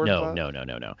 of War 4 and 5?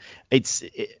 No.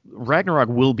 Ragnarok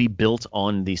will be built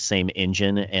on the same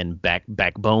engine and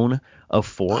backbone of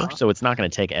 4, so it's not going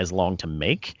to take as long to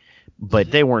make. But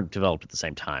they weren't developed at the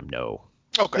same time. No.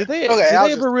 Okay. Did they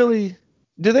ever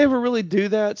really do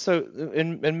that? So,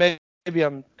 and maybe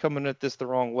I'm coming at this the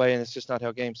wrong way, and it's just not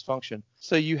how games function.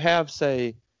 So you have,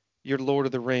 say, your Lord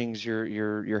of the Rings,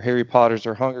 your Harry Potters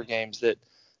or Hunger Games, that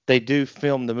they do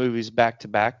film the movies back to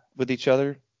back with each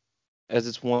other, as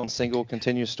it's one single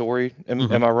continuous story. Am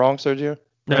I wrong, Sergio?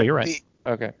 No, you're right.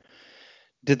 Okay.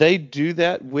 Did they do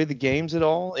that with the games at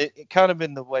all? It kind of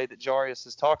in the way that Jarius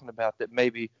is talking about, that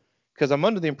maybe, because I'm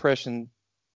under the impression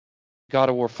God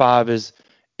of War 5 is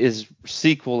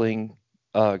sequeling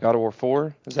God of War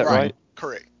 4. Is that right?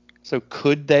 Correct. So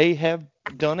could they have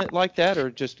done it like that,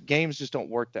 or just games just don't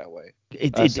work that way?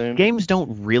 Games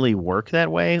don't really work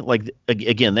that way. Like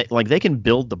again, they can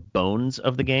build the bones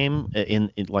of the game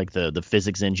in like the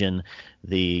physics engine,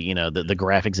 the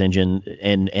graphics engine,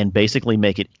 and basically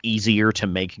make it easier to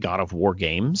make God of War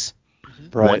games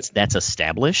once that's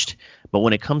established. But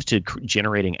when it comes to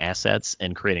generating assets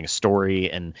and creating a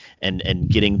story and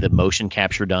getting the motion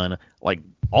capture done, like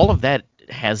all of that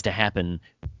has to happen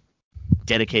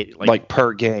dedicated like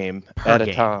per game at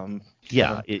a time.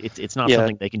 Yeah, it's not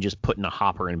something they can just put in a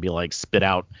hopper and be like spit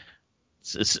out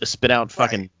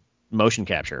fucking motion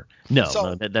capture.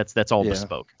 No, that's all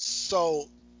bespoke. So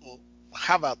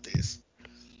how about this?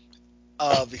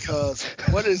 Because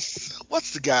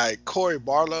what's the guy, Cory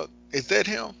Barlog? Is that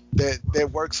him that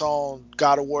works on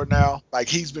God of War now? Like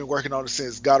he's been working on it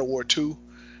since God of War 2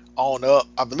 on up.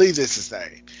 I believe that's his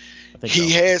name.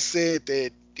 He has said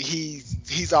that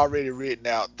he's already written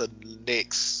out the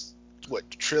next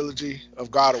trilogy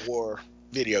of God of War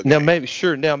video game. Now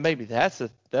maybe that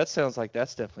sounds like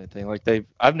that's definitely a thing. Like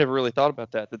I've never really thought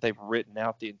about that they've written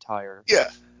out the entire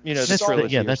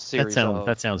trilogy or series.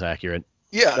 That sounds accurate.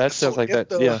 Yeah, that sounds like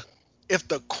that. If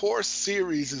the core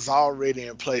series is already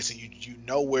in place and you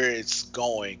know where it's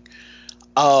going,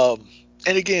 and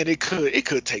again it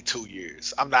could take 2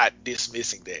 years. I'm not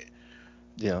dismissing that.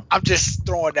 Yeah. I'm just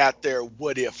throwing out there,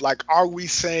 what if? Like, are we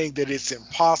saying that it's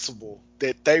impossible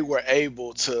that they were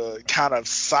able to kind of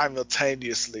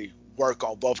simultaneously work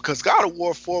on both? Because God of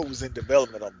War 4 was in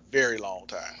development a very long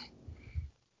time.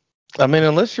 I mean,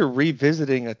 unless you're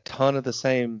revisiting a ton of the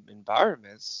same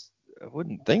environments, I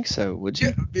wouldn't think so, would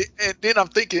you? Yeah, and then I'm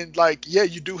thinking, like, yeah,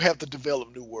 you do have to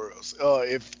develop new worlds.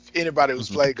 If anybody who's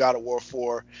played God of War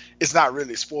 4, it's not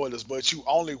really spoilers, but you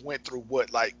only went through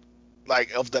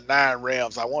like of the 9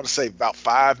 realms, I want to say about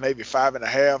 5, maybe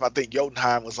 5.5. I think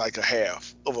Jotunheim was like a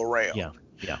half of a realm.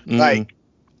 Yeah. Like,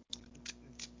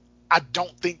 I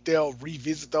don't think they'll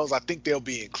revisit those. I think they'll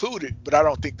be included, but I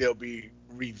don't think they'll be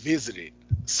revisited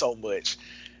so much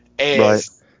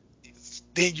as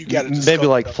then you got to maybe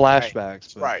like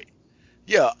flashbacks. But... Right.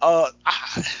 Yeah. I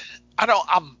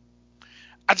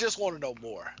just want to know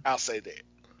more. I'll say that.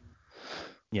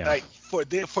 Yeah. Like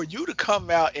for you to come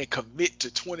out and commit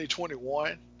to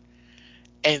 2021,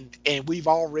 and we've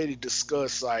already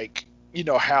discussed, like,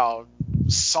 how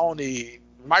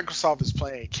Microsoft is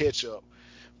playing catch up,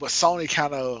 but Sony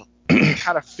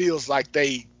kind of feels like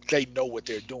they know what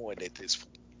they're doing at this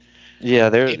point. Yeah,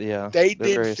 they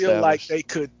didn't feel like they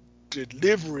could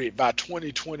deliver it by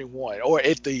 2021 or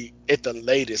at the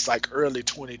latest, like early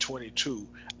 2022.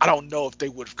 I don't know if they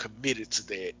would have committed to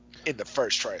that in the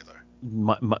first trailer.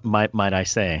 Might I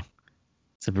say,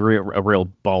 it's a real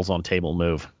balls on table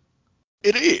move.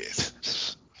 It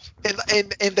is.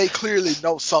 and they clearly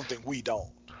know something we don't.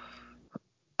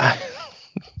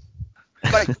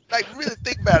 Like really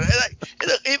think about it.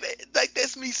 Like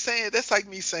that's like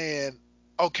me saying,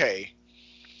 okay,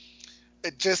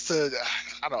 just to,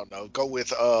 I don't know, go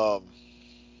with I'm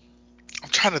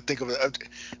trying to think of it.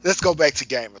 Let's go back to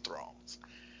Game of Thrones,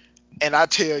 and I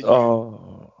tell you,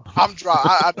 Oh. I'm dry.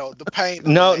 I know the pain of the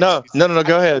No, last no, few no, no, seasons. no.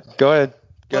 Go ahead. Go ahead. Go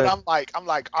But ahead. I'm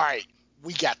like, all right,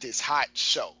 we got this hot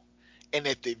show, and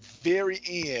at the very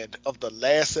end of the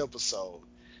last episode,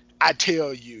 I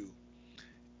tell you,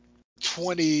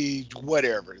 20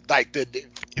 whatever, like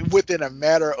within a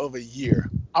matter of a year,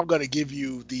 I'm gonna give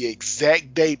you the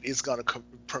exact date it's gonna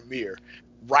premiere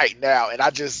right now, and I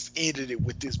just ended it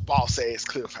with this boss ass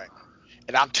cliffhanger.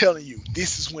 And I'm telling you,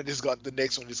 this is when the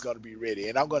next one is gonna be ready,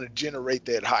 and I'm gonna generate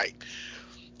that hype.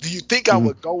 Do you think I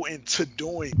would go into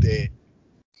doing that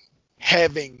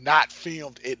having not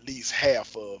filmed at least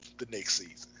half of the next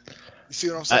season? You see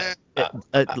what I'm saying?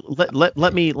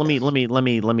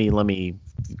 Let me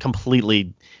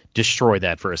completely destroy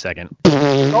that for a second.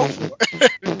 Go for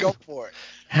it. Go for it.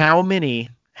 How many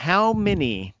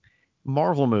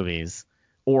Marvel movies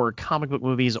or comic book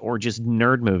movies or just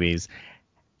nerd movies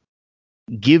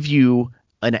give you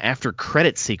an after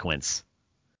credit sequence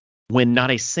when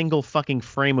not a single fucking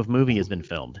frame of movie has been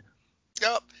filmed?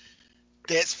 Yep,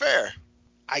 that's fair.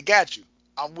 I got you.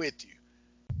 I'm with you.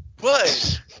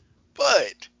 But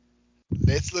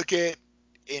let's look at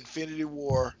Infinity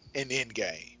War and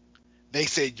Endgame. They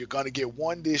said you're gonna get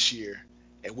one this year,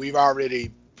 and we've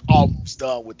already almost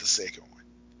done with the second one.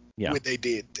 Yeah. When they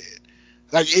did that,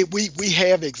 we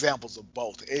have examples of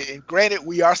both. And granted,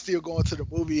 we are still going to the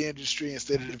movie industry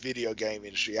instead of the video game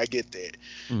industry. I get that,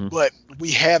 but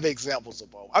we have examples of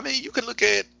both. I mean, you can look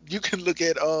at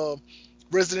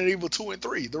Resident Evil 2 and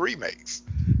 3, the remakes.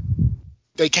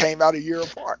 They came out a year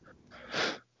apart.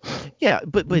 Yeah,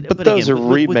 but those again,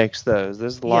 are remakes, though.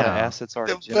 There's a lot of assets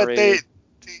already generated.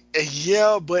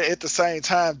 But at the same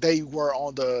time, they were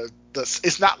on the.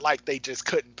 It's not like they just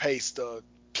couldn't paste the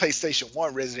PlayStation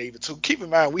 1 Resident Evil 2. Keep in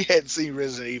mind, we hadn't seen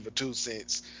Resident Evil 2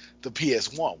 since the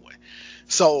PS1 one.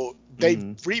 So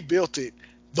they rebuilt it,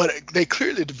 but they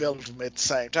clearly developed them at the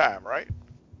same time, right?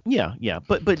 Yeah.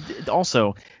 But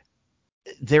also,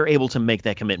 they're able to make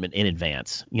that commitment in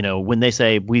advance. You know, when they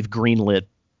say we've greenlit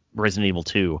Resident Evil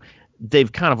 2,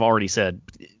 they've kind of already said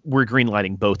we're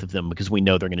greenlighting both of them because we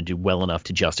know they're going to do well enough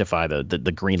to justify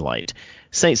the green light.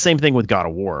 Same thing with God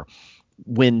of War.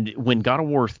 When God of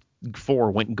War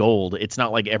 4 went gold, it's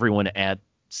not like everyone at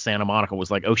Santa Monica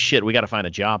was like, oh shit, we got to find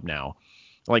a job now.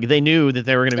 Like, they knew that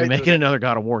they were going to be making another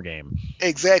God of War game.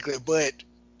 Exactly, but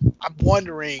I'm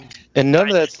wondering. And none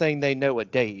of that's saying they know a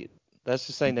date. That's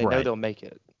just saying they know they'll make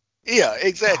it. Yeah,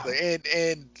 exactly.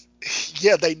 And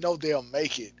yeah, they know they'll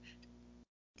make it.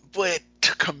 But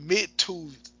to commit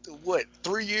to what,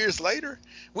 3 years later?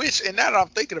 Which, and now that I'm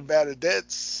thinking about it,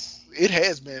 it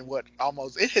has been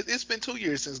it's been 2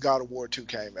 years since God of War 2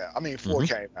 came out. I mean 4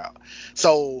 came out.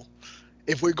 So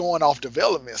if we're going off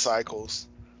development cycles,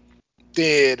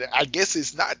 then I guess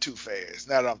it's not too fast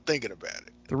now that I'm thinking about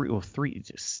it.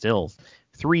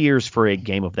 3 years for a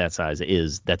game of that size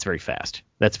that's very fast.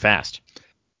 That's fast.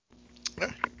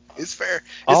 It's fair.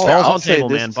 Balls on table,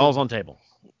 man. Balls on table.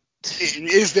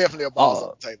 It's definitely a balls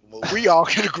on the table move. We all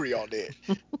can agree on that.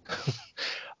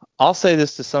 I'll say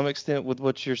this to some extent with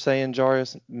what you're saying,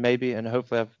 Jarius, maybe, and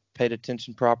hopefully I've paid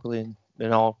attention properly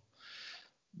and all.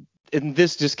 And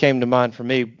this just came to mind for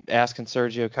me, asking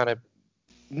Sergio, kind of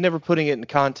never putting it in the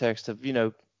context of,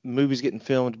 movies getting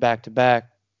filmed back to back.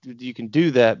 You can do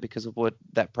that because of what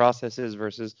that process is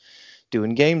versus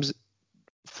doing games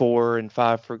 4 and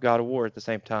 5 for God of War at the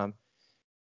same time,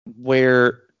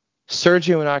 where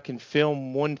Sergio and I can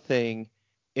film one thing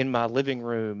in my living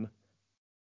room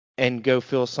and go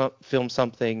film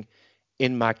something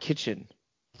in my kitchen,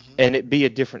 and it be a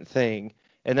different thing.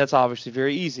 And that's obviously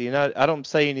very easy. And I don't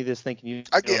say any of this thinking you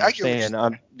don't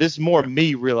understand. This is more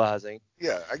me realizing.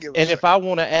 Yeah, I get what And you're if I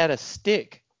want to add a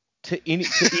stick to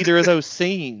either of those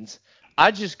scenes, I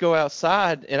just go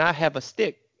outside and I have a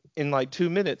stick in like 2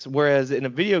 minutes. Whereas in a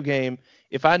video game,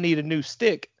 if I need a new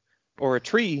stick or a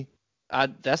tree,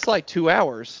 that's like 2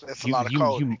 hours. That's a lot of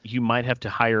code. You might have to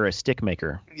hire a stick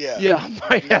maker. Yeah, I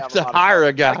might have to hire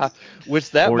a guy,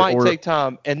 which might take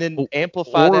time, and then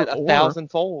amplify that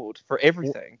 1,000-fold for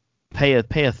everything. Pay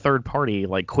a third party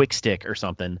like Quick Stick or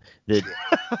something that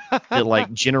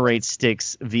like generates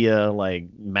sticks via like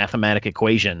mathematic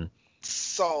equation.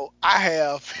 So I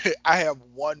have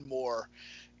one more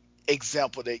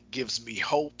example that gives me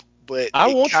hope, but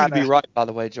I want you to be right, by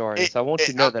the way, Jarius. I want you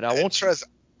to know that.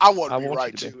 I want I to be want you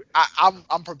right to be. too.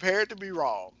 I'm prepared to be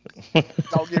wrong.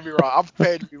 Don't get me wrong. I'm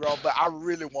prepared to be wrong, but I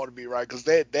really want to be right because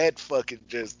that fucking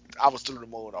just I was through the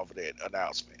moon over that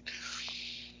announcement.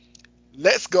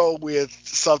 Let's go with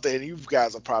something, and you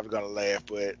guys are probably gonna laugh,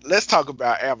 but let's talk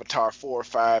about Avatar 4,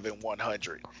 5, and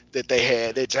 100 that they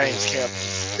had that James Cameron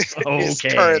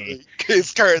Okay.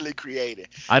 is currently creating.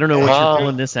 I don't know what Uh, you're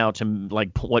filling this out to, like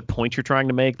what point you're trying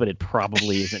to make, but it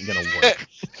probably isn't going to work.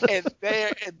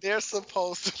 They're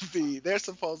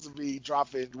supposed to be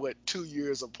dropping 2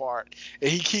 years apart, and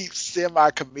he keeps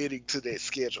semi committing to that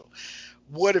schedule.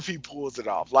 What if he pulls it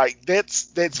off? Like that's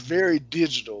very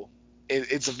digital.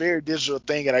 It's a very digital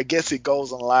thing, and I guess it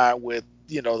goes in line with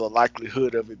the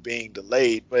likelihood of it being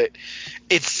delayed. But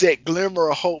it's that glimmer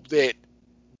of hope that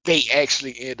they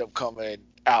actually end up coming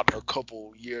out a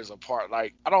couple years apart.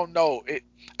 Like I don't know.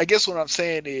 I guess what I'm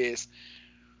saying is,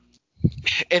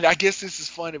 and I guess this is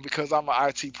funny because I'm an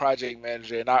IT project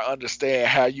manager and I understand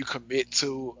how you commit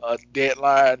to a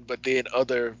deadline, but then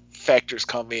other factors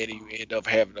come in and you end up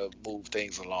having to move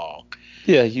things along.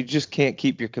 yeah, you just can't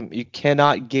keep you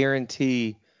cannot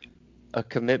guarantee a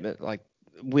commitment like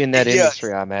in that Yeah,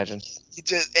 industry, I imagine.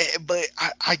 but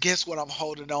I guess what I'm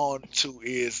holding on to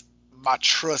is my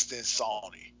trust in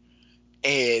Sony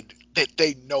and that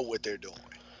they know what they're doing.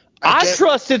 I I guess,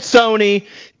 trusted Sony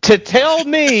to tell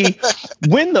me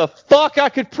when the fuck I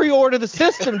could pre-order the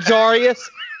system, Jarius.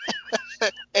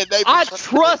 and they I betray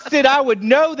trusted I would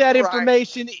know that right.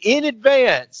 information in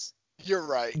advance. You're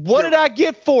right. What did I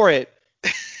get for it?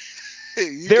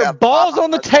 You They're got balls on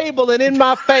the table and in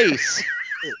my face.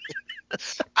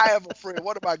 I have a friend,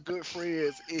 one of my good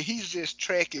friends, and he's just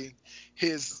tracking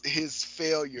his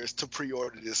failures to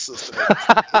pre-order this system.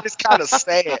 And it's kind of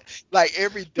sad. Like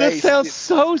every That day sounds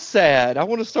so sad. I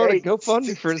want to start a GoFundMe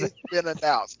since for that. it's been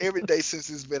announced, every day since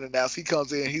it's been announced, he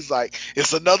comes in, he's like,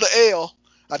 "It's another L.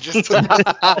 I just took this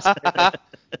announcement."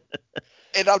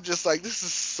 And I'm just like, this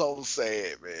is so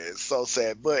sad, man. So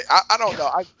sad. But I don't know.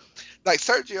 Like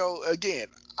Sergio, again,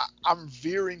 I'm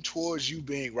veering towards you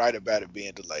being right about it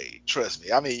being delayed. Trust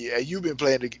me. I mean, you've been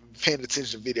paying attention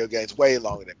to video games way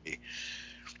longer than me.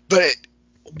 But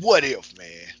what if, man?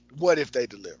 What if they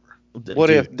deliver? What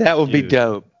if that would be Dude,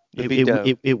 dope? That'd be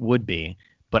dope. it would be,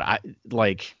 but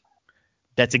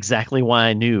that's exactly why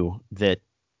I knew that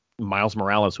Miles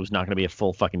Morales was not going to be a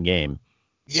full fucking game.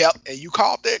 Yep, and you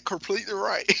called that completely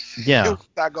right. Yeah. It was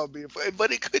not gonna be,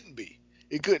 but it couldn't be.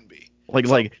 It couldn't be.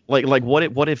 Like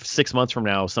what if 6 months from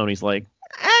now Sony's like,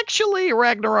 actually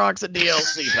Ragnarok's a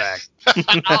DLC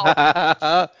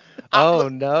pack. Oh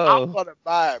I'm no. gonna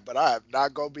buy it, but I am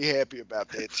not gonna be happy about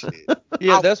that shit.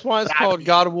 Yeah, I that's why it's will not called be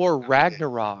God of War happy about that.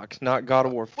 Ragnarok, not God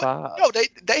of War What? 5. No,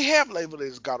 they have labeled it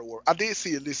as God of War. I did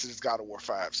see it listed as God of War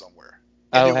 5 somewhere,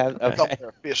 and Oh, it was okay. somewhere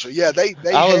official. Yeah, they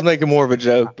I was have. making more of a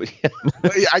joke, but yeah.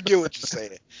 Well, yeah, I get what you're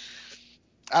saying.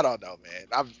 I don't know,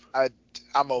 man.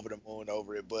 I'm over the moon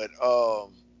over it, but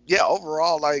yeah.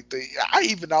 Overall, like I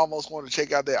even almost want to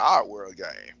check out that Odd World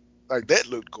game. Like that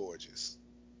looked gorgeous.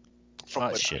 From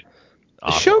what Shit.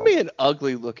 Show Oddworld. me an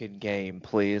ugly looking game,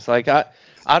 please. Like I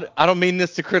don't mean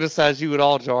this to criticize you at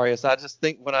all, Jarius. I just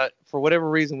think for whatever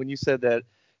reason when you said that,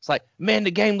 it's like, man,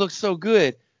 the game looks so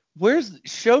good.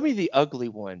 Show me the ugly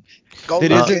one go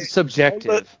that look isn't at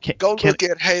subjective. look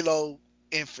at Halo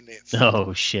Infinite.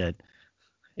 Oh shit.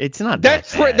 It's not that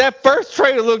bad. That first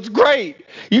trailer looks great.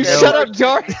 You That shut up, first-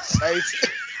 Jarius.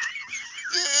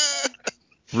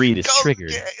 Reed is Go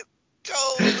triggered.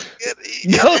 Go look at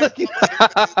it. Go look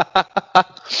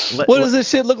Let- what let- does this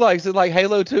shit look like? Is it like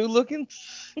Halo 2 looking?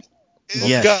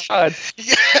 Yes. God.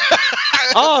 Yeah.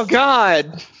 Oh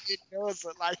God. It does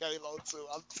look like Halo 2.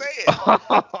 I'm saying.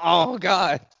 Oh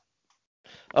God.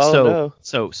 Oh no.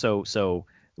 So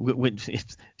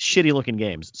shitty looking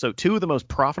games. So two of the most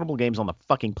profitable games on the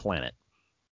fucking planet.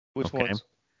 Which Okay. ones?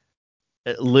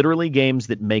 Literally games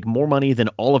that make more money than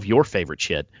all of your favorite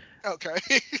shit. Okay.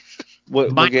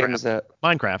 What game is that?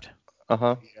 Minecraft.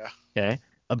 Uh-huh. Yeah. Okay.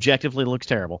 Objectively looks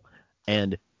terrible.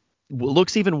 And what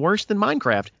looks even worse than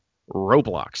Minecraft,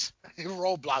 Roblox.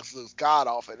 Roblox looks god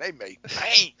awful. They make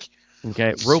bank.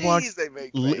 Okay. Jeez, Roblox they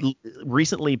make bank.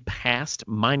 recently passed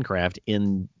Minecraft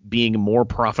in being more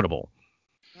profitable.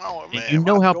 Oh man, You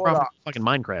know my how daughter, profitable fucking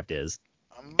Minecraft is.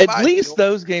 At my least daughter-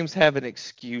 those games have an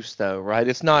excuse though, right?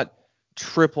 It's not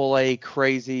AAA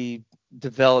crazy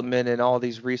development and all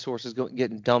these resources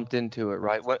getting dumped into it,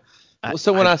 right?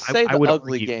 So when I say the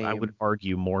ugly game, I would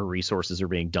argue more resources are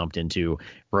being dumped into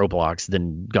Roblox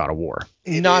than God of War.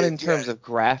 not is, in terms of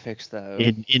graphics though.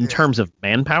 In terms of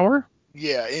manpower,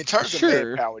 yeah, in terms Sure. of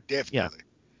manpower, definitely.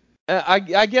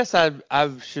 I guess I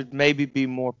should maybe be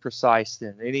more precise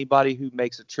then. Anybody who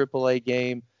makes a AAA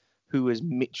game who is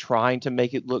trying to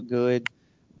make it look good,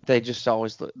 they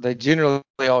generally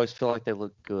always feel like they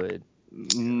look good,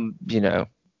 you know.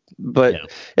 But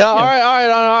yeah, all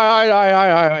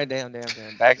right, damn,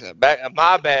 back,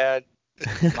 my bad.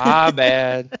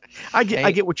 I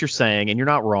get what you're saying, and you're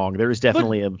not wrong. There is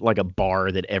definitely a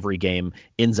bar that every game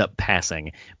ends up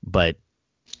passing, but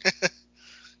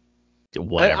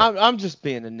whatever. I'm just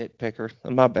being a nitpicker.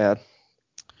 My bad.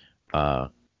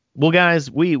 Well, guys,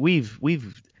 we've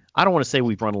I don't want to say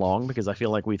we've run long because I feel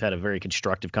like we've had a very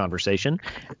constructive conversation,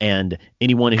 and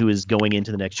anyone who is going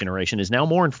into the next generation is now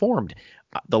more informed.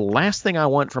 The last thing I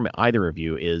want from either of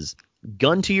you is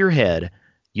gun to your head.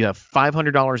 You have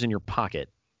 $500 in your pocket.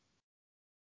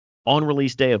 On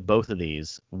release day of both of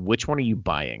these, which one are you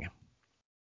buying?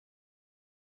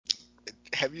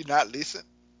 Have you not listened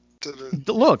to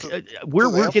the Look?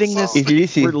 We're getting this.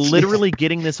 We're literally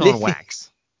getting this on wax.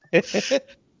 PS5,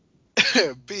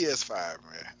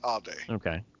 man, all day.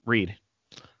 Okay, Reed.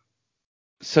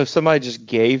 So somebody just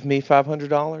gave me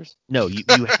 $500? No, you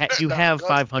have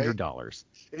 $500.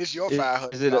 It's your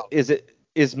 $500.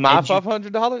 Is my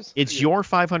 $500? It's your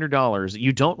 $500.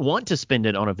 You don't want to spend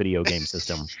it on a video game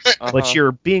system, but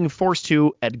you're being forced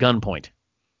to at gunpoint.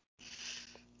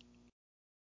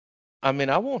 I mean,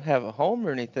 I won't have a home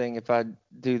or anything if I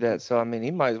do that. So I mean,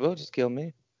 he might as well just kill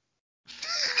me.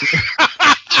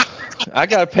 I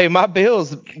gotta pay my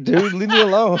bills, dude. Leave me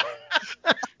alone.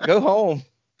 Go home.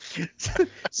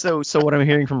 So what I'm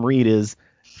hearing from Reed is,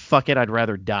 fuck it, I'd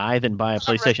rather die than buy a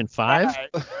PlayStation 5.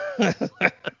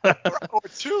 Or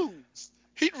choose.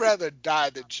 He'd rather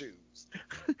die than choose.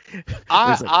 Can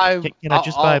I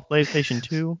just buy a PlayStation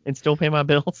 2 and still pay my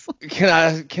bills?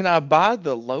 Can I buy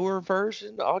the lower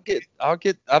version? I'll get. I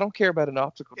don't care about an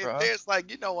optical drive. If there's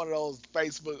one of those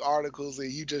Facebook articles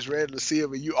and you just ready to see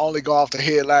them and you only go off the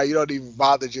headline, you don't even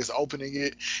bother just opening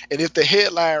it. And if the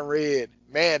headline read,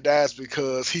 "Man dies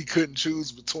because he couldn't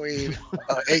choose between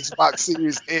Xbox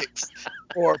Series X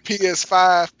or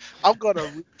PS5," I'm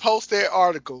gonna post that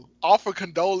article, offer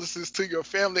condolences to your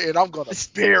family, and I'm gonna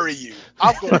bury you.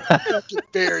 I'm gonna fucking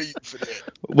bury you for that.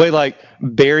 Wait, like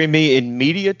bury me in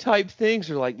media type things,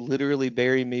 or like literally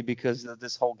bury me because of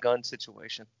this whole gun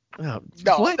situation? No,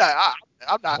 what?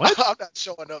 I'm not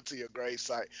showing up to your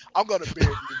gravesite. I'm gonna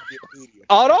bury you in media.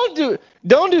 Oh,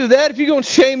 don't do that. If you're gonna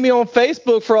shame me on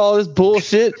Facebook for all this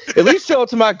bullshit, at least show up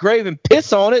to my grave and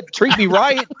piss on it. Treat me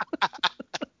right.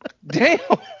 Damn.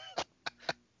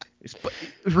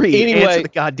 Reed, answer the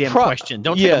goddamn question.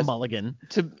 Don't take a mulligan.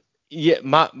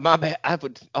 My bad.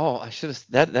 I should have.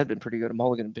 That'd been pretty good. A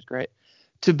mulligan would been great.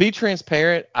 To be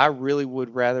transparent, I really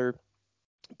would rather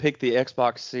pick the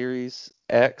Xbox Series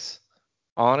X,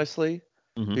 honestly,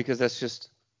 because I just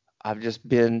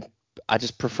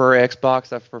prefer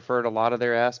Xbox. I've preferred a lot of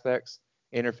their aspects,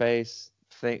 interface,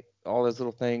 all those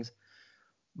little things.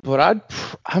 But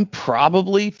I'm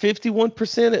probably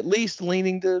 51% at least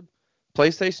leaning to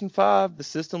PlayStation 5. The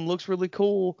system looks really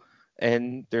cool,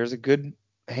 and there's a good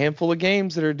handful of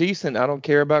games that are decent. I don't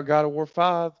care about God of War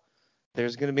 5.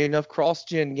 There's going to be enough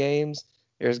cross-gen games.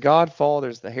 There's Godfall.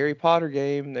 There's the Harry Potter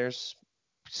game. There's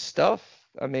stuff.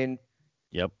 I mean,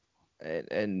 yep.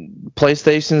 And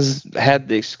PlayStation's had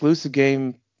the exclusive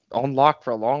game on lock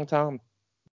for a long time.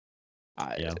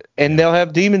 They'll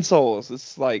have Demon Souls.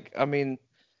 It's like, I mean,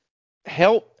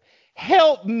 help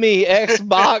me,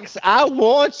 Xbox. I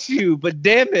want you, but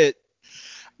damn it,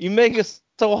 you make it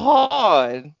so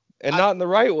hard and not in the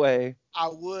right way. I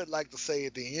would like to say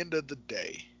at the end of the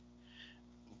day,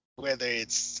 whether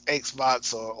it's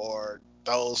Xbox or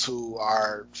those who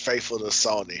are faithful to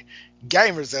Sony,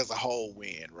 gamers as a whole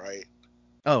win, right?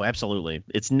 Oh, absolutely.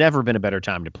 It's never been a better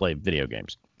time to play video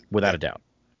games, without a doubt.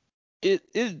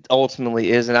 It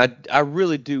ultimately is, and I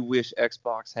really do wish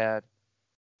Xbox had.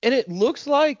 And it looks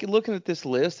like, looking at this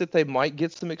list, that they might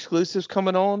get some exclusives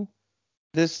coming on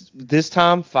this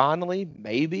time finally,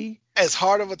 maybe. As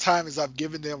hard of a time as I've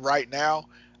given them right now,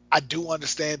 I do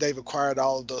understand they've acquired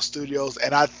all of those studios,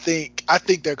 and I think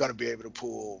they're going to be able to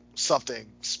pull something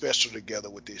special together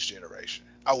with this generation.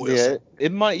 I will say.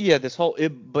 It might. Yeah,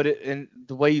 and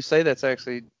the way you say that's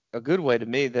actually a good way to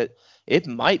me, that it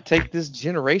might take this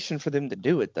generation for them to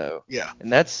do it, though. Yeah.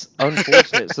 And that's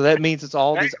unfortunate. So that means it's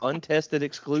all these untested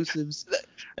exclusives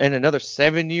and another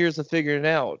 7 years of figuring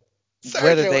out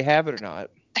whether they have it or not.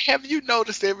 Have you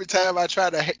noticed every time I try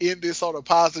to end this on a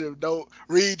positive note,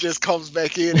 Reed just comes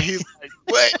back in and he's like,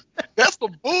 "What? That's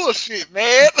some bullshit,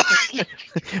 man."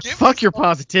 Fuck your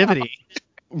positivity.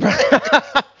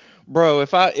 Bro,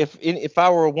 if I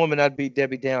were a woman, I'd be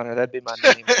Debbie Downer. That'd be my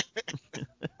name.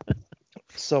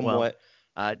 Somewhat.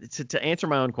 Well, to answer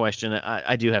my own question,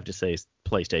 I do have to say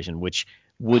PlayStation, which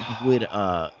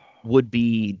would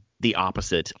be the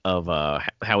opposite of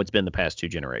how it's been the past two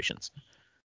generations.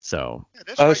 So Yeah,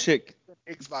 that's Oh right. shit.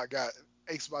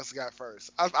 Xbox got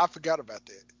first. I forgot about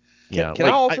that. yeah, Can I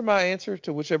like alter my answer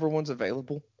to whichever one's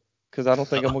available? Because I don't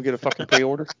think I'm gonna get a fucking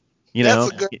pre-order.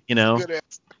 That's a good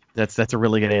answer. That's a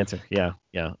really good answer. Yeah.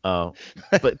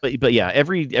 But yeah,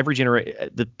 every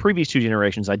the previous two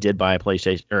generations, I did buy a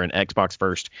PlayStation or an Xbox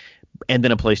first, and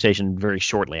then a PlayStation very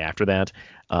shortly after that.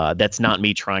 That's not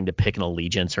me trying to pick an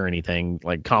allegiance or anything.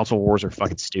 Like console wars are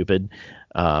fucking stupid.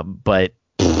 But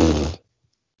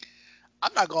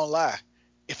I'm not gonna lie.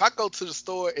 If I go to the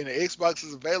store and the Xbox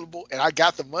is available and I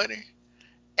got the money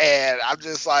and I'm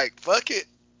just like, fuck it,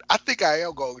 I think I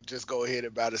am going to just go ahead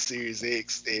and buy the Series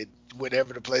X, and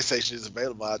whenever the PlayStation is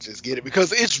available, I'll just get it,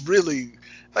 because it's really,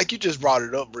 like you just brought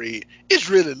it up, Reed, it's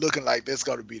really looking like that's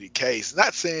going to be the case.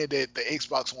 Not saying that the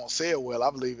Xbox won't sell well.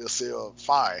 I believe it'll sell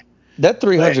fine. That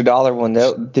 $300 one,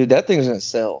 dude, that thing's gonna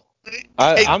sell.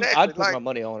 Exactly. I'd put Like, my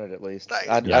money on it at least. like,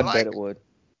 I'd Yeah. bet it would.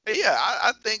 yeah,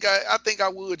 I think I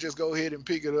would just go ahead and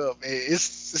pick it up.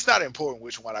 It's not important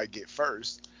which one I get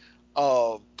first.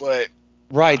 But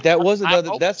Right. That was I'm another.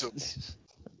 open That's. to it.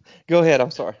 Go ahead.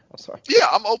 I'm sorry. Yeah,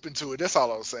 I'm open to it. That's all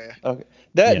I was saying. Okay.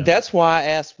 Yeah. That's why I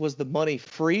asked, was the money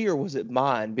free or was it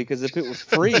mine? Because if it was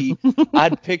free,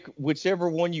 I'd pick whichever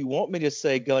one you want me to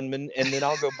say, Gunman, and then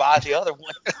I'll go buy the other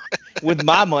one with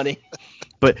my money.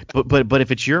 But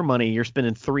if it's your money, you're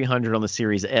spending $300 on the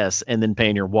Series S and then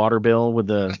paying your water bill with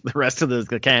the rest of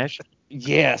the cash.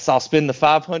 Yes, I'll spend the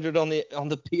 $500 on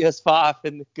the PS5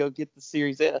 and go get the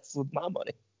Series S with my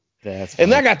money. That's And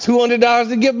funny. I got $200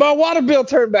 to get my water bill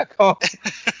turned back on.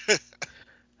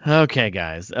 Okay,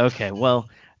 guys. Okay, well,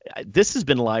 this has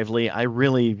been lively. I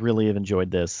really, really have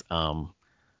enjoyed this.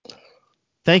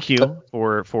 Thank you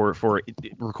for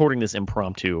recording this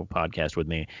impromptu podcast with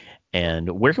me. And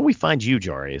where can we find you,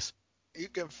 Jarius? You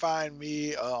can find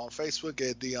me on Facebook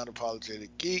at The Unapologetic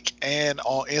Geek and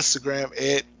on Instagram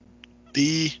at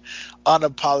The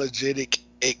Unapologetic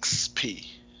XP.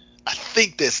 I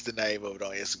think that's the name of it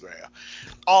on Instagram.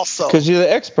 Also, Because you're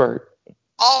the expert.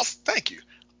 thank you.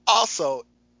 Also,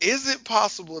 is it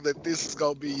possible that this is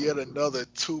going to be yet another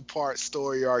 2-part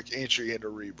story arc entry into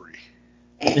Rebri?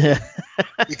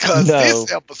 Because No.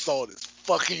 this episode is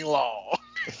fucking long.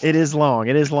 It is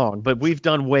long, but we've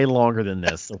done way longer than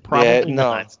this, so probably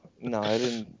not. No, I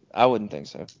didn't. I wouldn't think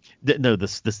so. No, the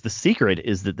secret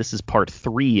is that this is part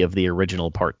 3 of the original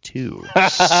part 2.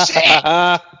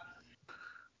 Shit!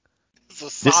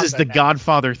 This is the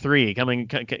Godfather 3 coming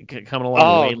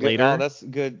along way later. Oh, that's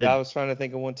good. I was trying to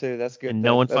think of one too. That's good. And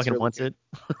no one that's fucking really wants good.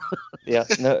 it.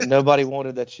 Yeah, nobody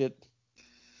wanted that shit.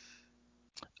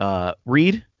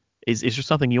 Reed, is there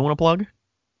something you want to plug?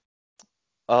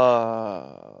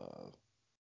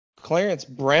 Clarence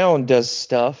Brown does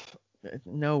stuff.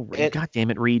 No, God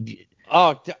damn it, Reed.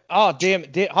 Oh, damn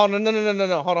it. Hold on,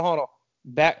 no. Hold on.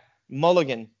 Back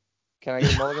Mulligan. Can I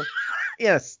get Mulligan?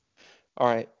 Yes. All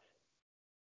right.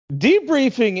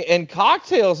 Debriefing and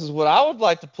cocktails is what I would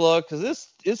like to plug, because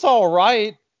it's all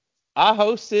right. I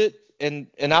host it and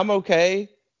I'm okay.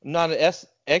 I'm not an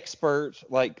expert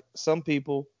like some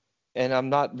people, and I'm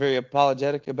not very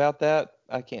apologetic about that.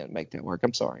 I can't make that work.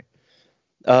 I'm sorry.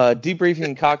 Debriefing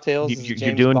and Cocktails is a You're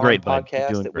James doing Bond great, bud. You're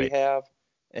podcast doing that great. we have,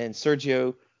 and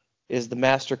Sergio is the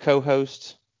master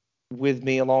co-host with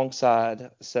me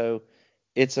alongside. So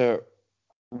it's a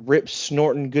rip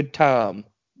snorting good time,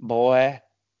 boy.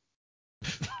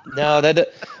 No,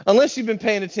 unless you've been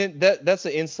paying attention, that's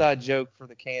an inside joke for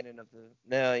the canon of the.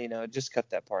 No, just cut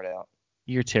that part out.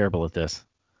 You're terrible at this.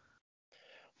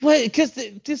 What? Because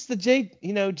just the Jade,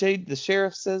 Jade, the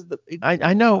sheriff says that.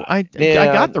 I know. I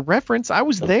got the reference. I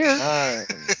was there.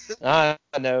 I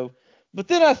know. But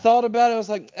then I thought about it. I was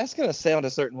like, that's gonna sound a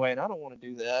certain way, and I don't want to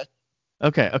do that.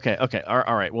 Okay.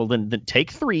 All right. Well, then take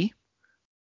 3.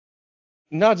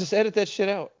 No, just edit that shit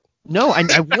out. No,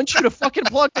 I want you to fucking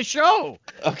plug the show.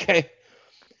 Okay.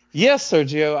 Yes,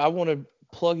 Sergio, I want to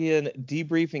plug in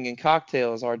Debriefing and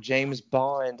Cocktails, our James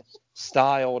Bond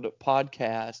styled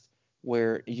podcast,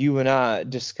 where you and I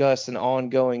discuss an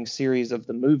ongoing series of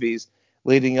the movies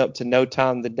leading up to No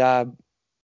Time to Die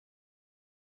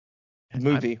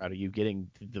movie. I'm proud of you getting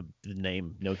the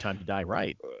name No Time to Die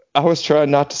right. I was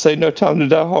trying not to say No Time to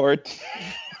Die Hard.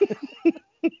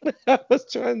 I was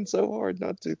trying so hard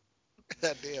not to.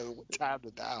 Damn, Time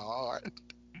to Die Hard.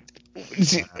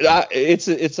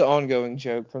 It's an ongoing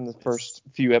joke from the first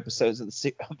few episodes of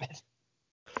it.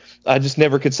 I just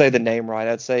never could say the name right.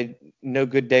 I'd say No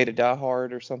Good Day to Die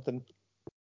Hard or something.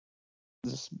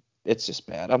 It's just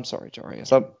bad. I'm sorry,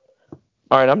 Jarius. All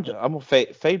right, I'm gonna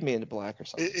fade me into black or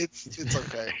something. It's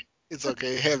okay. It's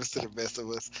okay. It happens to the best of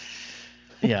us.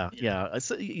 Yeah.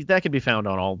 That can be found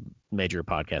on all major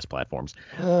podcast platforms.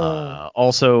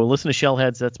 Also, listen to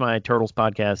Shellheads. That's my Turtles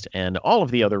podcast, and all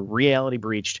of the other Reality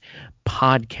Breached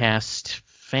podcast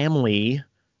family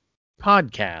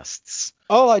podcasts.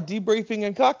 Oh, like debriefing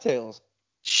and cocktails.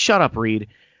 Shut up, Reed.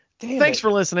 Thanks it.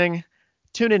 for listening.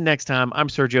 Tune in next time. I'm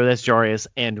Sergio. That's Jarius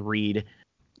and Reed.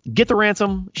 Get the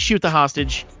ransom. Shoot the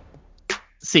hostage.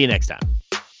 See you next time.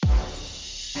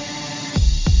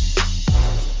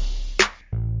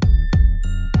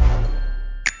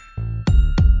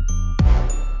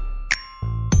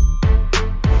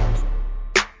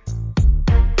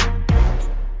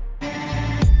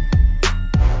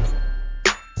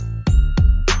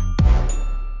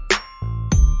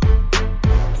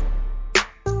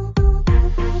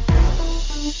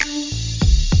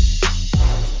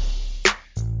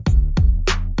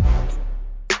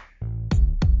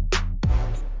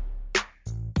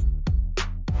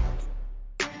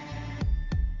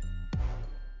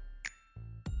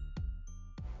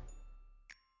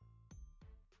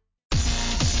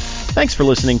 Thanks for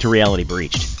listening to Reality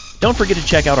Breached. Don't forget to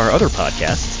check out our other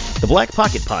podcasts, the Black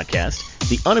Pocket Podcast,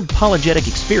 The Unapologetic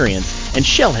Experience, and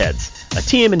Shellheads, a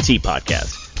TMNT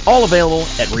podcast, all available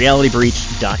at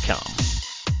realitybreached.com.